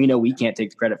for it because we know we can't take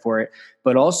the credit for it.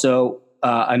 But also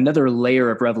another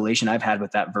layer of revelation I've had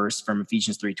with that verse from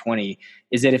Ephesians 3:20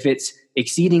 is that if it's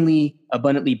exceedingly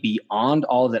abundantly beyond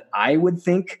all that I would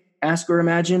think, ask, or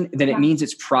imagine, then it means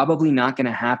it's probably not going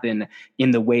to happen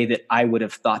in the way that I would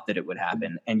have thought that it would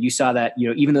happen. And you saw that,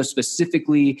 even though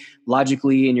specifically,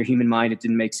 logically in your human mind, it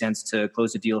didn't make sense to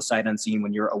close a deal sight unseen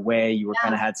when you're away. You were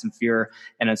kind of had some fear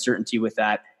and uncertainty with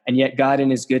that. And yet God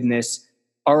in his goodness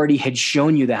already had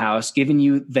shown you the house, given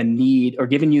you the need, or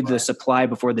given you the supply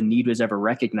before the need was ever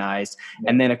recognized.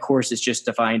 And then of course it's just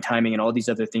divine timing and all these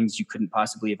other things you couldn't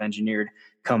possibly have engineered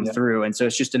come through. And so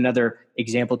it's just another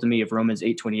example to me of Romans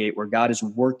 8:28, where God is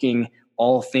working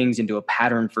all things into a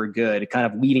pattern for good, kind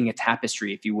of leading a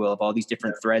tapestry, if you will, of all these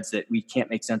different threads that we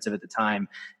can't make sense of at the time.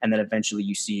 And then eventually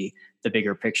you see the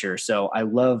bigger picture. So I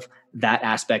love that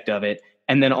aspect of it.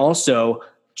 And then also,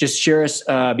 just share us,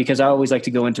 because I always like to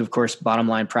go into, of course, bottom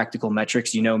line practical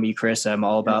metrics. You know me, Chris, I'm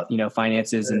all about,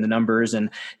 finances and the numbers and,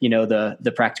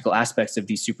 the practical aspects of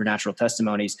these supernatural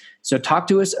testimonies. So talk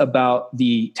to us about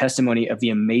the testimony of the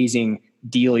amazing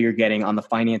deal you're getting on the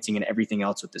financing and everything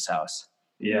else with this house.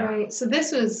 Yeah. Right. So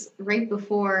this was right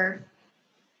before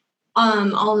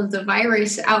all of the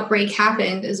virus outbreak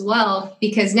happened as well,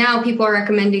 because now people are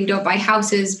recommending don't buy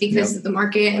houses because of the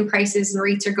market and prices and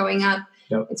rates are going up.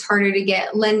 It's harder to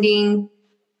get lending.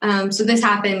 So this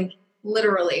happened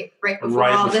literally right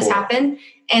before this happened.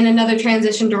 And another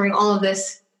transition during all of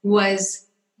this was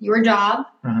your job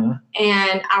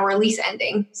and our lease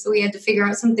ending. So we had to figure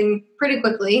out something pretty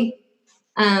quickly.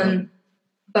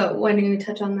 But why don't you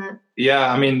touch on that?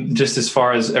 Yeah, I mean, just as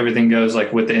far as everything goes,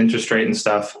 like with the interest rate and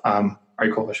stuff, are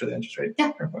you cool if I show the interest rate?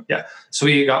 Yeah. So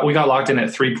we got locked in at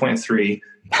 3.3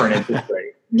 for an interest rate.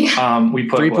 We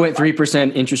put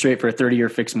 3.3% interest rate for a 30-year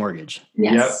fixed mortgage.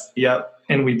 Yes. Yep.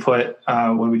 And we put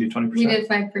what did we do? 20%. We did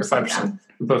 5% down.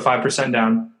 We put 5%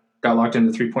 down. Got locked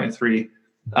into 3.3.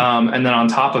 And then on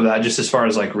top of that, just as far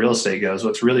as like real estate goes,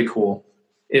 what's really cool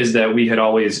is that we had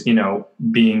always,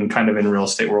 being kind of in real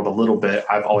estate world a little bit,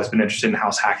 I've always been interested in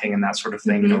house hacking and that sort of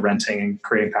thing, renting and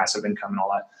creating passive income and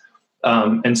all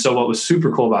that. And so what was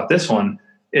super cool about this one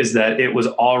is that it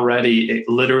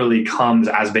literally comes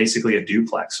as basically a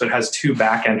duplex. So it has two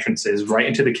back entrances right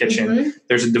into the kitchen.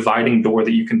 There's a dividing door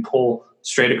that you can pull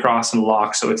straight across and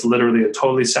lock. So it's literally a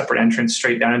totally separate entrance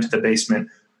straight down into the basement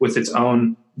with its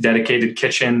own dedicated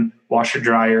kitchen, washer,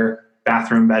 dryer,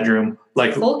 bathroom, bedroom,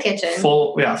 like full kitchen.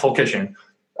 Full kitchen.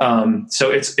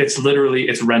 So it's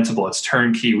rentable. It's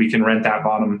turnkey. We can rent that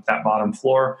bottom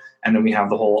floor. And then we have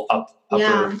the whole upper.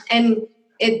 Yeah. And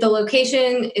the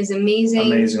location is amazing.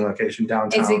 Amazing location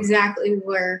downtown. It's exactly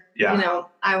where,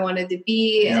 I wanted to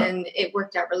be and it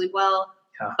worked out really well.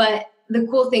 Yeah. But the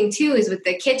cool thing too is with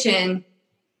the kitchen,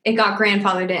 it got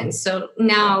grandfathered in. So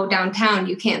now downtown,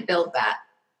 you can't build that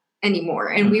anymore.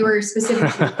 And we were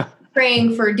specifically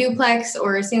praying for a duplex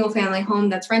or a single family home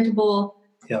that's rentable.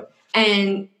 Yep.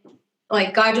 And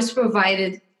like God just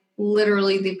provided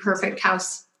literally the perfect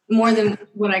house, more than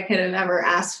what I could have ever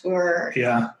asked for.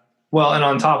 Yeah. Well, and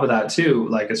on top of that too,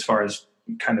 like as far as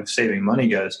kind of saving money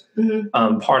goes,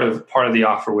 part of the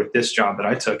offer with this job that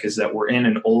I took is that we're in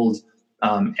an old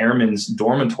airman's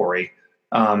dormitory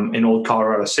in old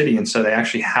Colorado City. And so they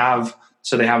actually have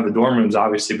the dorm rooms,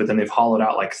 obviously, but then they've hollowed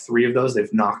out like 3 of those.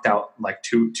 They've knocked out like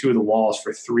two of the walls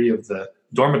for 3 of the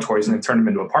dormitories and they've turned them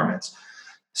into apartments.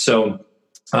 So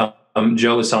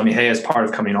Joe was telling me, hey, as part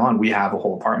of coming on, we have a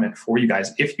whole apartment for you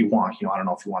guys if you want. I don't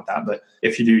know if you want that, but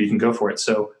if you do, you can go for it.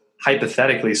 So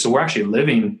hypothetically, so we're actually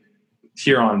living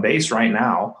here on base right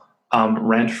now,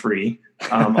 rent free,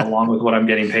 along with what I'm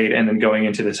getting paid and then going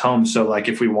into this home. So like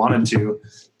if we wanted to,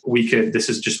 we could, this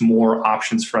is just more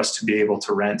options for us to be able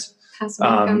to rent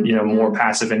more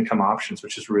passive income options,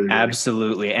 which is really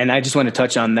absolutely. And I just want to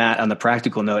touch on that on the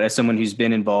practical note, as someone who's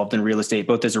been involved in real estate,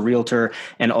 both as a realtor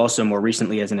and also more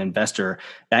recently as an investor,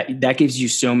 that gives you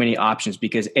so many options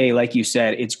because like you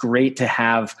said, it's great to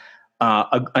have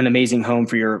an amazing home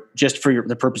for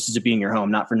the purposes of being your home,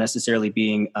 not for necessarily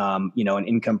being, an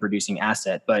income producing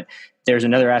asset. But there's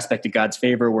another aspect of God's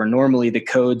favor where normally the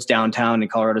codes downtown in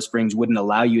Colorado Springs wouldn't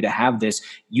allow you to have this.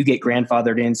 You get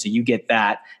grandfathered in, so you get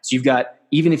that. So you've got,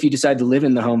 even if you decide to live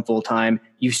in the home full time,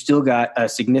 you've still got a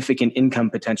significant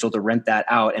income potential to rent that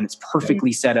out. And it's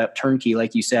perfectly set up turnkey,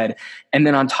 like you said. And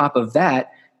then on top of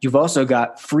that, you've also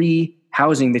got free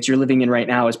housing that you're living in right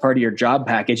now as part of your job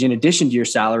package, in addition to your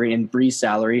salary and Bree's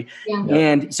salary. Yeah.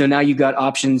 And so now you've got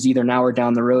options either now or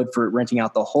down the road for renting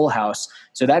out the whole house.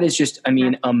 So that is just,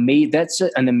 that's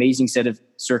an amazing set of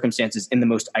circumstances in the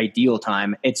most ideal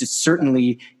time. It's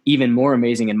certainly even more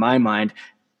amazing in my mind,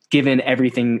 given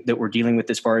everything that we're dealing with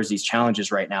as far as these challenges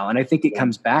right now. And I think it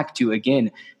comes back to,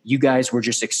 again, you guys were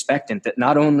just expectant that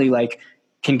not only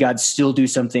can God still do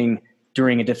something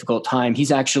during a difficult time,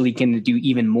 he's actually going to do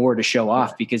even more to show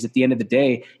off, because at the end of the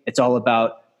day, it's all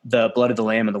about the blood of the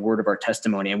Lamb and the word of our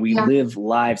testimony. And we live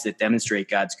lives that demonstrate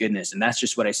God's goodness. And that's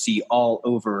just what I see all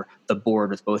over the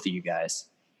board with both of you guys.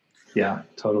 Yeah,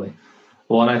 totally.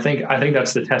 Well, and I think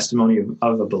that's the testimony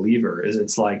of a believer is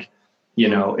it's like,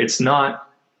 it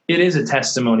is a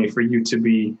testimony for you to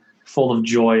be full of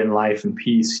joy and life and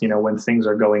peace, when things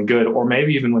are going good, or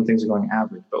maybe even when things are going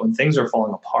average, but when things are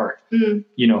falling apart,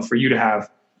 for you to have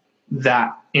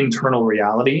that internal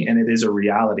reality, and it is a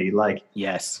reality,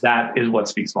 yes, that is what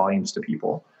speaks volumes to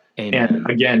people. Amen. And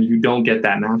again, you don't get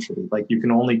that naturally. You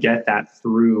can only get that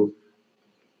through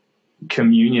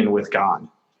communion with God,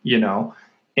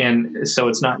 and so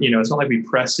it's not like we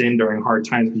press in during hard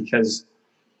times because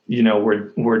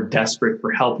we're desperate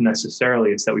for help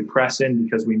necessarily. It's that we press in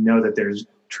because we know that there's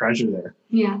treasure there.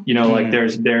 Yeah.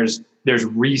 There's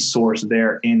resource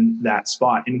there in that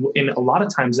spot. And a lot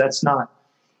of times that's not,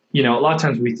 a lot of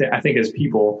times I think as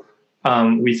people,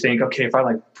 we think, okay, if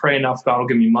I pray enough, God will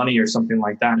give me money or something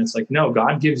like that. And it's like, no,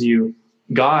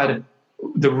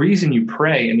 the reason you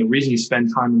pray and the reason you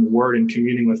spend time in the word and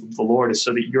communing with the Lord is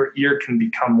so that your ear can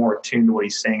become more attuned to what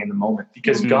he's saying in the moment,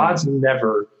 because God's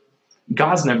never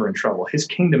in trouble. His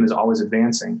kingdom is always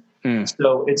advancing.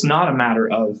 So it's not a matter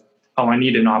of, I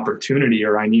need an opportunity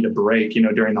or I need a break,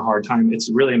 during the hard time. It's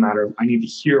really a matter of, I need to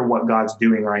hear what God's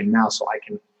doing right now so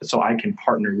I can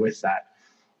partner with that.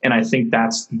 And I think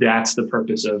that's the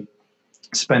purpose of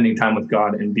spending time with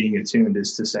God and being attuned,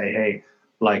 is to say, hey,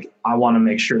 I want to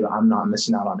make sure that I'm not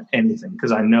missing out on anything,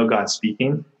 because I know God's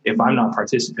speaking. If I'm not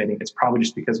participating, it's probably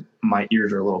just because my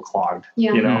ears are a little clogged,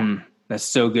 That's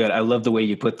so good. I love the way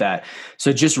you put that.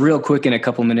 So just real quick, in a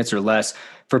couple minutes or less,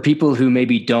 for people who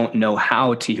maybe don't know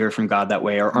how to hear from God that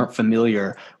way or aren't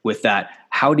familiar with that,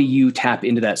 how do you tap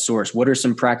into that source? What are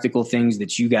some practical things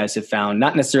that you guys have found,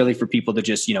 not necessarily for people to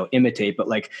just, imitate, but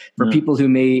for people who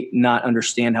may not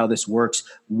understand how this works,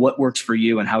 what works for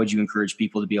you, and how would you encourage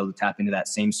people to be able to tap into that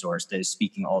same source that is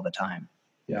speaking all the time?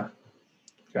 Yeah.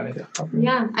 Got it.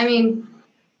 Yeah.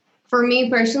 For me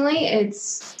personally,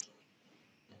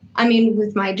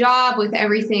 with my job, with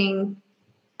everything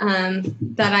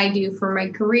that I do for my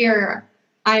career,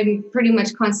 I'm pretty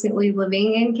much constantly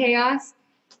living in chaos,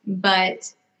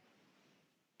 but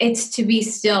it's to be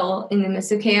still in the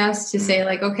midst of chaos, to say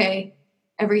okay,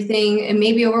 everything, it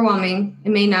may be overwhelming, it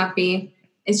may not be,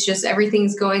 it's just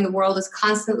everything's going, the world is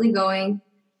constantly going,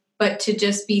 but to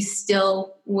just be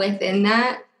still within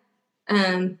that.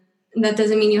 That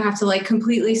doesn't mean you have to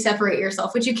completely separate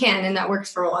yourself, which you can, and that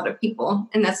works for a lot of people,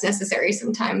 and that's necessary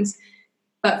sometimes.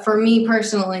 But for me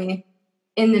personally,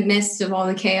 in the midst of all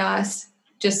the chaos,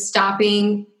 just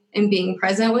stopping and being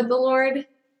present with the Lord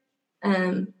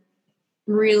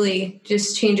really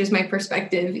just changes my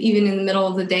perspective, even in the middle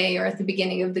of the day or at the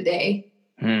beginning of the day.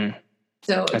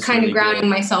 So that's kind of grounding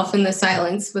myself in the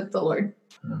silence with the Lord.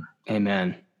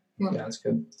 Amen. Yeah, that's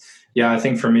good. Yeah, I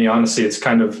think for me, honestly, it's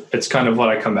kind of what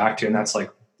I come back to, and that's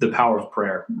the power of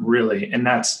prayer, really. And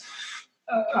that's,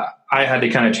 I had to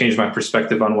kind of change my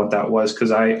perspective on what that was,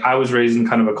 because I was raised in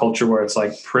kind of a culture where it's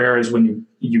prayer is when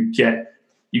you get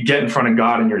in front of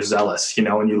God and you're zealous,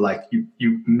 and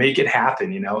you make it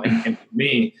happen, and for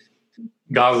me,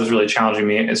 God was really challenging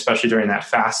me, especially during that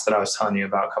fast that I was telling you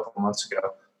about a couple of months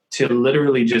ago, to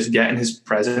literally just get in his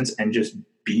presence and just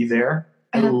be there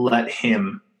and let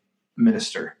him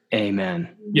minister. Amen.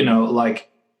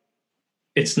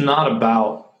 It's not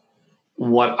about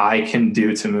what I can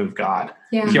do to move God.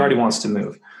 Yeah. He already wants to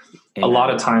move. Amen. A lot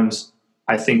of times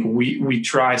I think we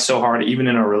try so hard, even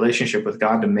in our relationship with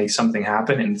God, to make something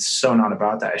happen. And it's so not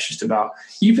about that. It's just about,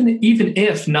 even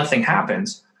if nothing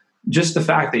happens, just the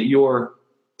fact that you're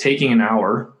taking an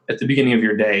hour at the beginning of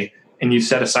your day and you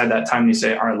set aside that time and you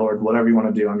say, all right, Lord, whatever you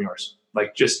want to do, I'm yours.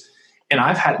 Like and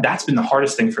that's been the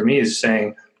hardest thing for me, is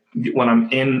saying, when I'm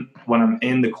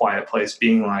in the quiet place,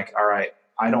 being like, all right,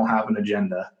 I don't have an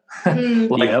agenda,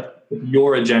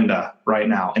 your agenda right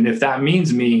now. And if that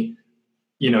means me,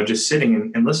 just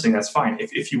sitting and listening, that's fine.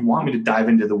 If you want me to dive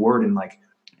into the word and like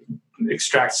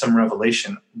extract some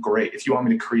revelation, great. If you want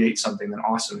me to create something, then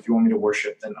awesome. If you want me to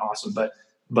worship, then awesome.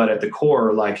 But at the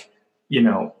core, like,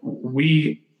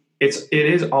 it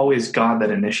is always God that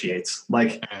initiates.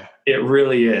 Like, it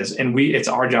really is. And it's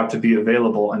our job to be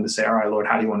available and to say, all right, Lord,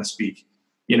 how do you want to speak?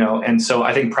 And so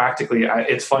I think practically,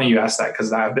 it's funny you asked that,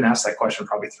 because I've been asked that question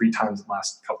probably 3 times in the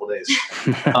last couple of days.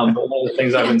 But one of the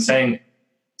things I've been saying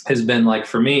has been, like,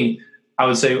 for me, I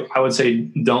would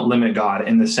say don't limit God,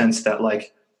 in the sense that,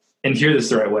 like, and hear this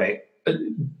the right way.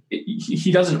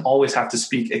 He doesn't always have to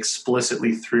speak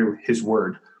explicitly through his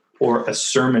word or a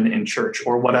sermon in church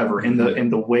or whatever, in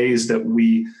the ways that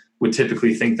we would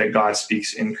typically think that God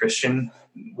speaks in Christian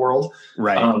world.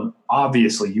 Right.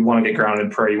 Obviously you want to get grounded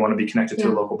in prayer. You want to be connected to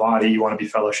a local body. You want to be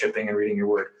fellowshipping and reading your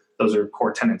word. Those are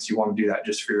core tenets. You want to do that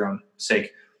just for your own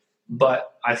sake.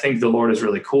 But I think the Lord is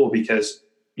really cool, because,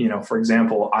 for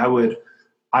example, I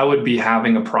would be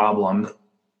having a problem,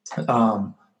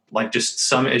 like just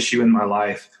some issue in my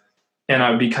life, and I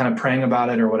would be kind of praying about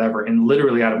it or whatever. And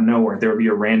literally out of nowhere, there would be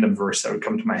a random verse that would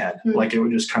come to my head. Like, it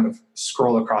would just kind of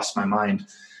scroll across my mind.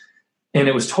 And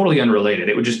it was totally unrelated.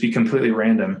 It would just be completely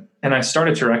random. And I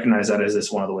started to recognize that as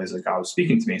one of the ways that God was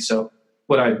speaking to me. So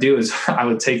what I'd do is I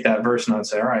would take that verse and I would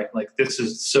say, all right, like, this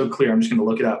is so clear, I'm just going to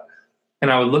look it up.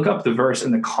 And I would look up the verse,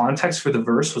 and the context for the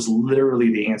verse was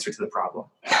literally the answer to the problem.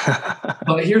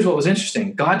 But here's what was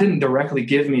interesting. God didn't directly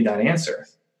give me that answer.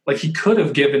 Like, he could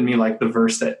have given me like the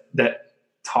verse that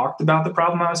talked about the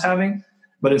problem I was having,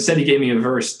 but instead he gave me a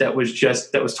verse that was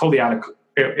totally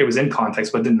it was in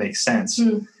context, but didn't make sense,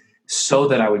 so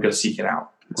that I would go seek it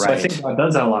out. Right. So I think God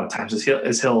does that a lot of times,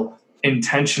 is he'll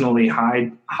intentionally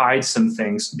hide some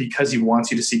things, because he wants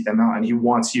you to seek them out, and he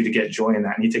wants you to get joy in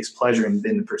that. And he takes pleasure in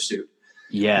the pursuit.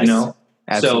 Yes,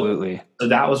 absolutely. So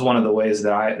that was one of the ways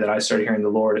that I started hearing the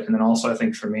Lord. And then also, I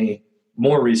think for me,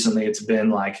 more recently, it's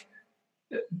been like,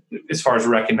 as far as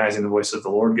recognizing the voice of the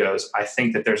Lord goes, I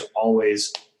think that there's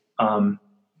always an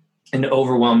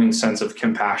overwhelming sense of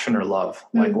compassion or love,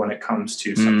 like when it comes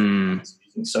to something.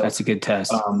 So that's a good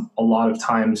test. A lot of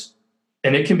times,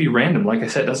 and it can be random. Like I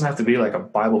said, it doesn't have to be like a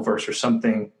Bible verse or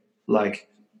something like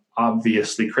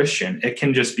obviously Christian. It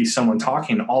can just be someone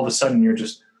talking. All of a sudden you're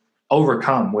just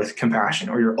overcome with compassion,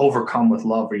 or you're overcome with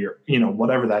love, or you're,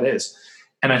 whatever that is.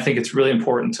 And I think it's really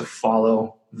important to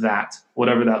follow that,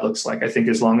 whatever that looks like. I think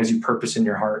as long as you purpose in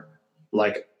your heart,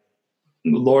 like,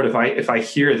 Lord, if I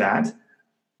hear that,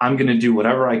 I'm going to do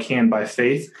whatever I can by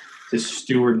faith to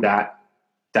steward that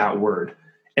word.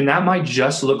 And that might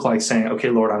just look like saying, okay,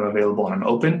 Lord, I'm available and I'm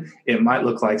open. It might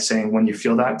look like saying, when you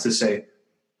feel that, to say,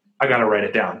 I got to write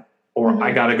it down, or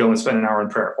I got to go and spend an hour in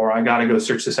prayer, or I got to go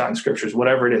search this out in scriptures,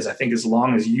 whatever it is. I think as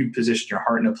long as you position your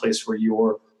heart in a place where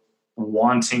you're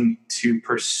wanting to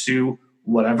pursue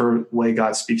whatever way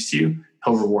God speaks to you,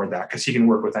 he'll reward that, because he can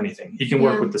work with anything. He can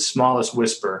work with the smallest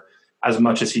whisper as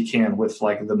much as he can with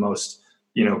like the most,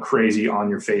 crazy on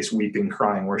your face, weeping,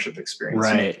 crying worship experience.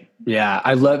 Right. Yeah.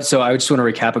 So I just want to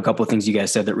recap a couple of things you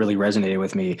guys said that really resonated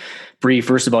with me. Bree,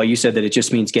 first of all, you said that it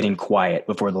just means getting quiet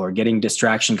before the Lord, getting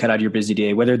distraction cut out of your busy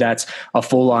day, whether that's a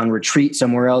full on retreat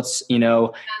somewhere else,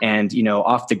 and,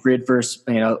 off the grid for,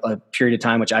 a period of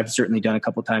time, which I've certainly done a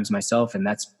couple of times myself, and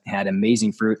that's had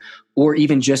amazing fruit, or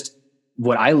even just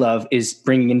what I love is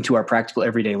bringing into our practical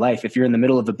everyday life. If you're in the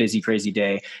middle of a busy, crazy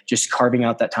day, just carving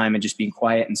out that time and just being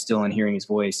quiet and still and hearing his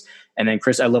voice. And then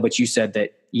Chris, I love what you said,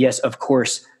 that yes, of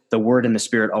course, the word and the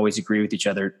spirit always agree with each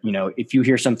other. If you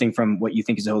hear something from what you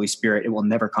think is the Holy Spirit, it will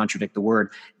never contradict the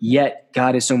word. Yet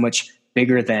God is so much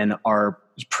bigger than our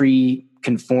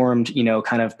pre-conformed,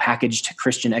 kind of packaged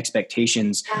Christian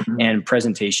expectations and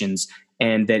presentations.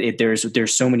 And that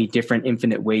there's so many different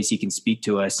infinite ways he can speak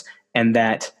to us, and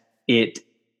that it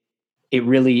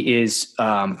really is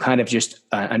kind of just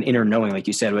an inner knowing, like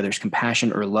you said, whether it's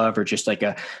compassion or love, or just like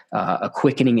a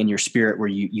quickening in your spirit where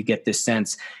you get this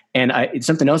sense. And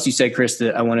something else you said, Chris,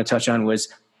 that I want to touch on was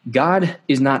God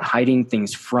is not hiding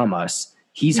things from us.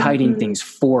 He's hiding things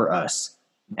for us.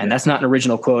 And that's not an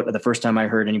original quote. The first time I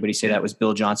heard anybody say that was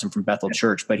Bill Johnson from Bethel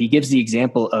Church, but he gives the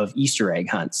example of Easter egg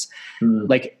hunts.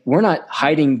 Like, we're not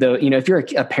hiding if you're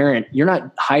a parent, you're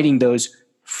not hiding those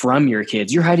from your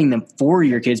kids. You're hiding them for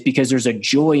your kids because there's a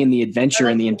joy in the adventure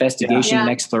and the investigation and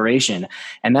exploration.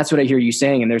 And that's what I hear you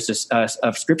saying. And there's this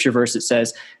a scripture verse that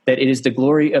says that it is the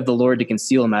glory of the Lord to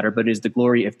conceal a matter, but it is the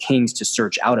glory of kings to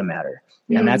search out a matter.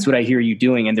 And that's what I hear you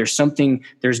doing. And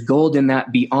there's gold in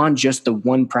that beyond just the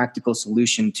one practical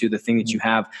solution to the thing that you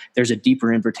have. There's a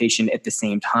deeper invitation at the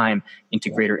same time into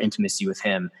greater intimacy with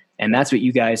him. And that's what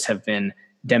you guys have been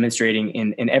demonstrating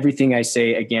in everything I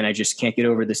say. Again, I just can't get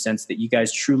over the sense that you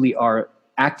guys truly are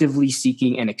actively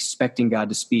seeking and expecting God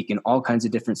to speak in all kinds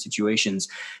of different situations,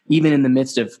 even in the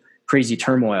midst of crazy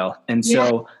turmoil. And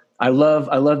so I love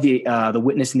the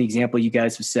witness and the example you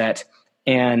guys have set.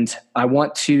 And I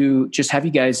want to just have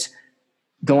you guys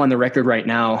go on the record right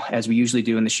now, as we usually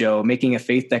do in the show, making a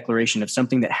faith declaration of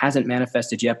something that hasn't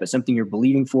manifested yet, but something you're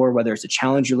believing for, whether it's a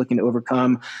challenge you're looking to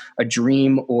overcome, a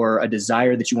dream, or a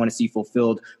desire that you want to see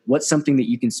fulfilled. What's something that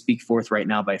you can speak forth right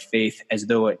now by faith, as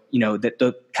though it, that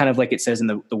the kind of like it says in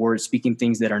the word, speaking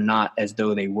things that are not as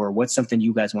though they were. What's something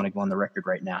you guys want to go on the record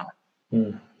right now?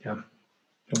 Yeah. You want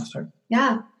to start?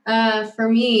 Yeah. For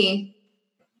me,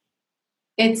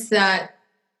 it's that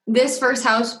this first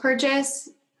house purchase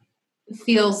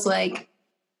feels like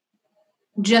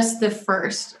just the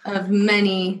first of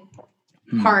many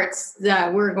parts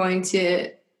that we're going to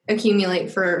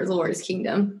accumulate for the Lord's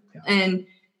kingdom. And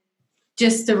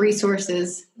just the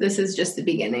resources, this is just the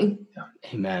beginning.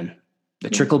 Amen. The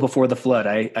trickle before the flood.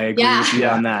 I agree with you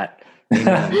on that.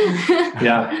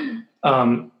 I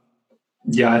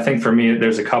think for me,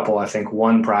 there's a couple. I think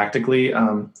one practically,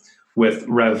 with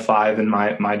Rev 5 and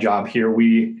my job here,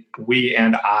 we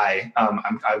and I'm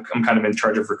kind of in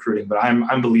charge of recruiting, but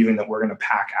I'm believing that we're going to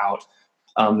pack out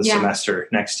the semester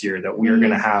next year, that we are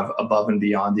going to have above and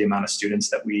beyond the amount of students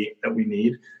that we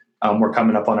need. We're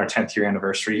coming up on our 10th year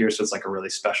anniversary here, so it's like a really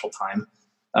special time.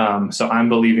 So I'm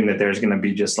believing that there's going to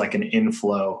be just like an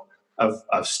inflow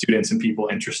of students and people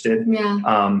interested.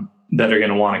 That are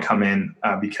going to want to come in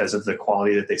because of the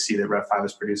quality that they see that Rev 5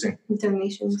 is producing.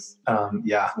 Donations.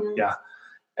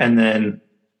 And then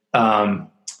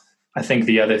I think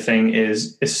the other thing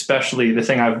is, especially the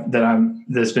thing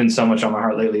that's been so much on my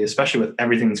heart lately, especially with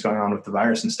everything that's going on with the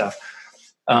virus and stuff.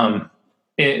 Jeremiah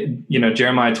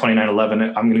 29:11.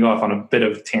 I'm going to go off on a bit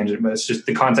of a tangent, but it's just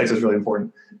the context is really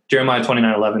important. Jeremiah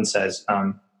 29:11 says,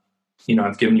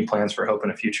 I've given you plans for hope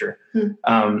and a future. And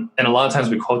a lot of times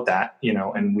we quote that,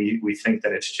 and we think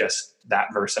that it's just that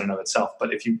verse in and of itself.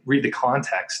 But if you read the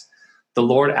context, the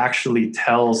Lord actually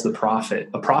tells a prophet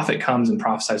comes and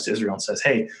prophesies to Israel and says,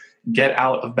 hey, get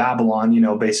out of Babylon,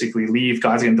 basically leave.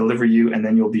 God's going to deliver you and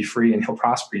then you'll be free and he'll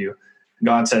prosper you.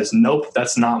 God says, nope,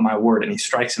 that's not my word. And he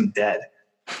strikes him dead.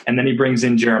 And then he brings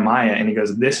in Jeremiah and he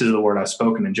goes, this is the word I've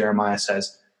spoken. And Jeremiah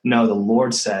says, no, the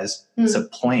Lord says to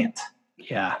plant.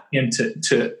 Yeah. And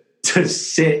to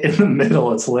sit in the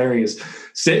middle, it's hilarious.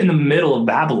 Sit in the middle of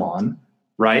Babylon,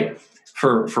 right?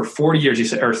 For 40 years, you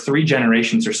said, or 3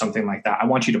 generations or something like that. I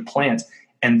want you to plant,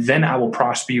 and then I will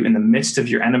prosper you in the midst of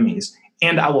your enemies,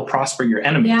 and I will prosper your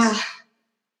enemies. Yeah.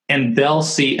 And they'll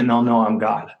see and they'll know I'm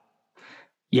God.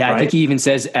 Yeah. Right? I think he even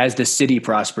says, as the city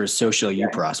prospers, so shall you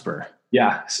prosper.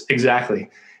 Yeah, exactly.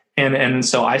 And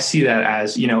so I see that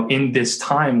as, in this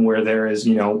time where there is,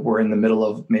 we're in the middle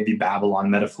of maybe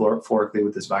Babylon metaphorically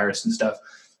with this virus and stuff.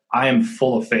 I am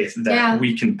full of faith that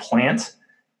we can plant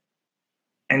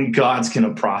and God's going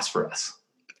to prosper us.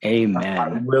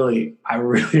 Amen. I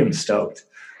really am stoked.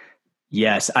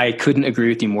 Yes, I couldn't agree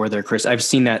with you more there, Chris. I've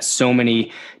seen that so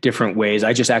many different ways.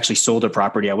 I just actually sold a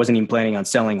property I wasn't even planning on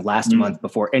selling last month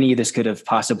before any of this could have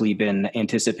possibly been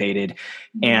anticipated.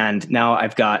 And now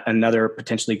I've got another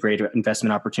potentially great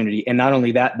investment opportunity. And not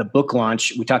only that, the book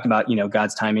launch, we talked about,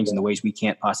 God's timings and the ways we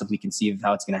can't possibly conceive of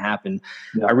how it's going to happen.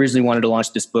 Yeah. I originally wanted to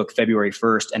launch this book February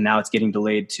 1st, and now it's getting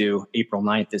delayed to April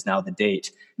 9th is now the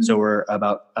date. So we're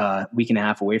about a week and a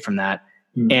half away from that.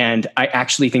 And I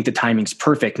actually think the timing's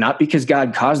perfect, not because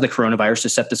God caused the coronavirus to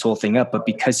set this whole thing up, but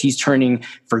because he's turning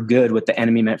for good what the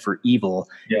enemy meant for evil.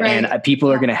 Yeah. And people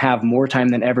are going to have more time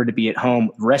than ever to be at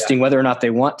home, resting whether or not they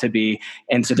want to be.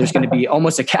 And so there's going to be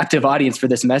almost a captive audience for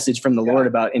this message from the Lord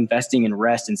about investing in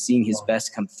rest and seeing his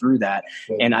best come through that.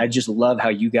 And I just love how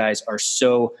you guys are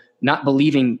so not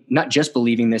just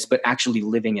believing this, but actually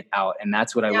living it out. And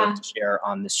that's what I love to share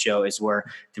on this show, is where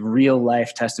the real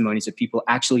life testimonies of people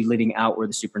actually living out where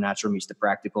the supernatural meets the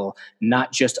practical,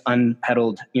 not just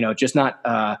unpeddled, just not,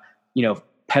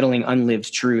 peddling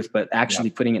unlived truth, but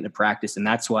actually putting it into practice. And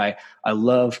that's why I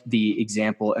love the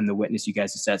example and the witness you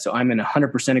guys have said. So I'm in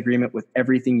 100% agreement with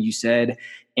everything you said.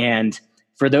 And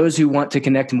for those who want to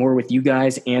connect more with you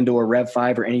guys and or Rev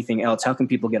 5 or anything else, how can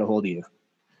people get a hold of you?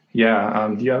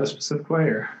 Yeah. Do you have a specific way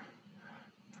or?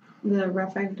 The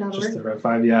rev5.org? Just the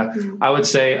Rev5, yeah. I would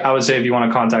say if you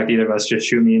want to contact either of us, just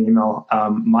shoot me an email.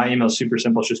 My email is super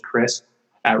simple. It's just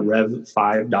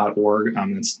chris@rev5.org.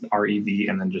 It's REV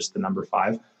and then just the number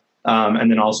 5. And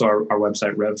then also our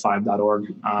website,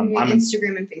 rev5.org. I'm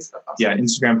Instagram and Facebook also. Yeah,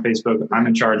 Instagram, Facebook. I'm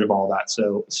in charge of all that.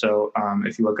 So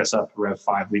if you look us up,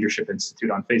 Rev5 Leadership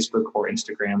Institute on Facebook or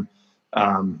Instagram,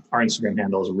 our Instagram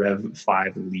handle is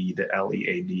Rev5Lead,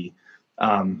 LEAD.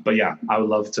 But yeah, I would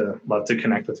love to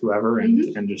connect with whoever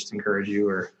and just encourage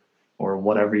you or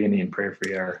whatever you need, prayer for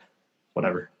you or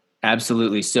whatever.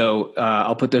 Absolutely. So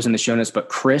I'll put those in the show notes, but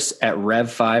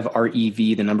chris@rev5,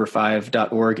 REV, the number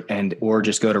 5.org, or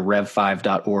just go to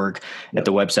rev5.org at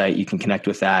the website. You can connect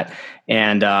with that.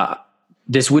 And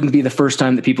this wouldn't be the first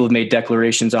time that people have made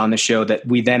declarations on the show that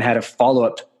we then had a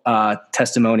follow-up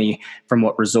testimony from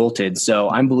what resulted. So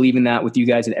I'm believing that with you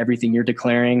guys and everything you're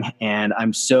declaring. And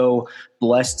I'm so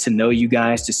blessed to know you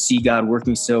guys, to see God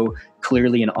working so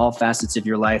clearly in all facets of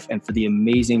your life, and for the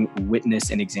amazing witness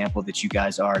and example that you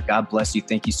guys are. God bless you.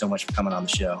 Thank you so much for coming on the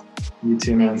show. You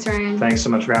too, man. Thanks, Ryan. Thanks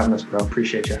so much for having us, bro.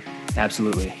 Appreciate you.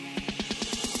 Absolutely.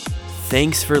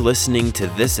 Thanks for listening to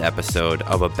this episode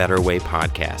of A Better Way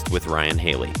podcast with Ryan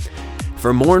Haley.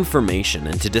 For more information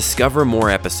and to discover more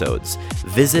episodes,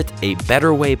 visit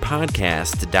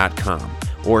abetterwaypodcast.com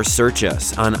or search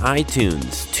us on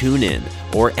iTunes, TuneIn,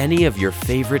 or any of your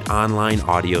favorite online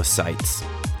audio sites.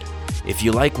 If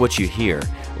you like what you hear,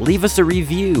 leave us a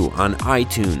review on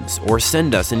iTunes or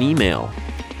send us an email.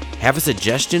 Have a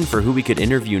suggestion for who we could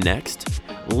interview next?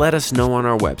 Let us know on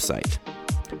our website.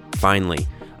 Finally,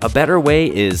 A Better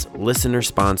Way is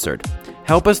listener-sponsored.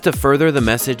 Help us to further the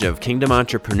message of kingdom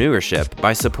entrepreneurship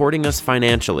by supporting us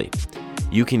financially.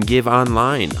 You can give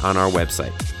online on our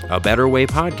website,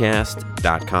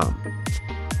 abetterwaypodcast.com.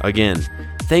 Again,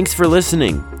 thanks for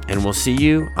listening, and we'll see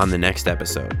you on the next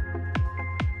episode.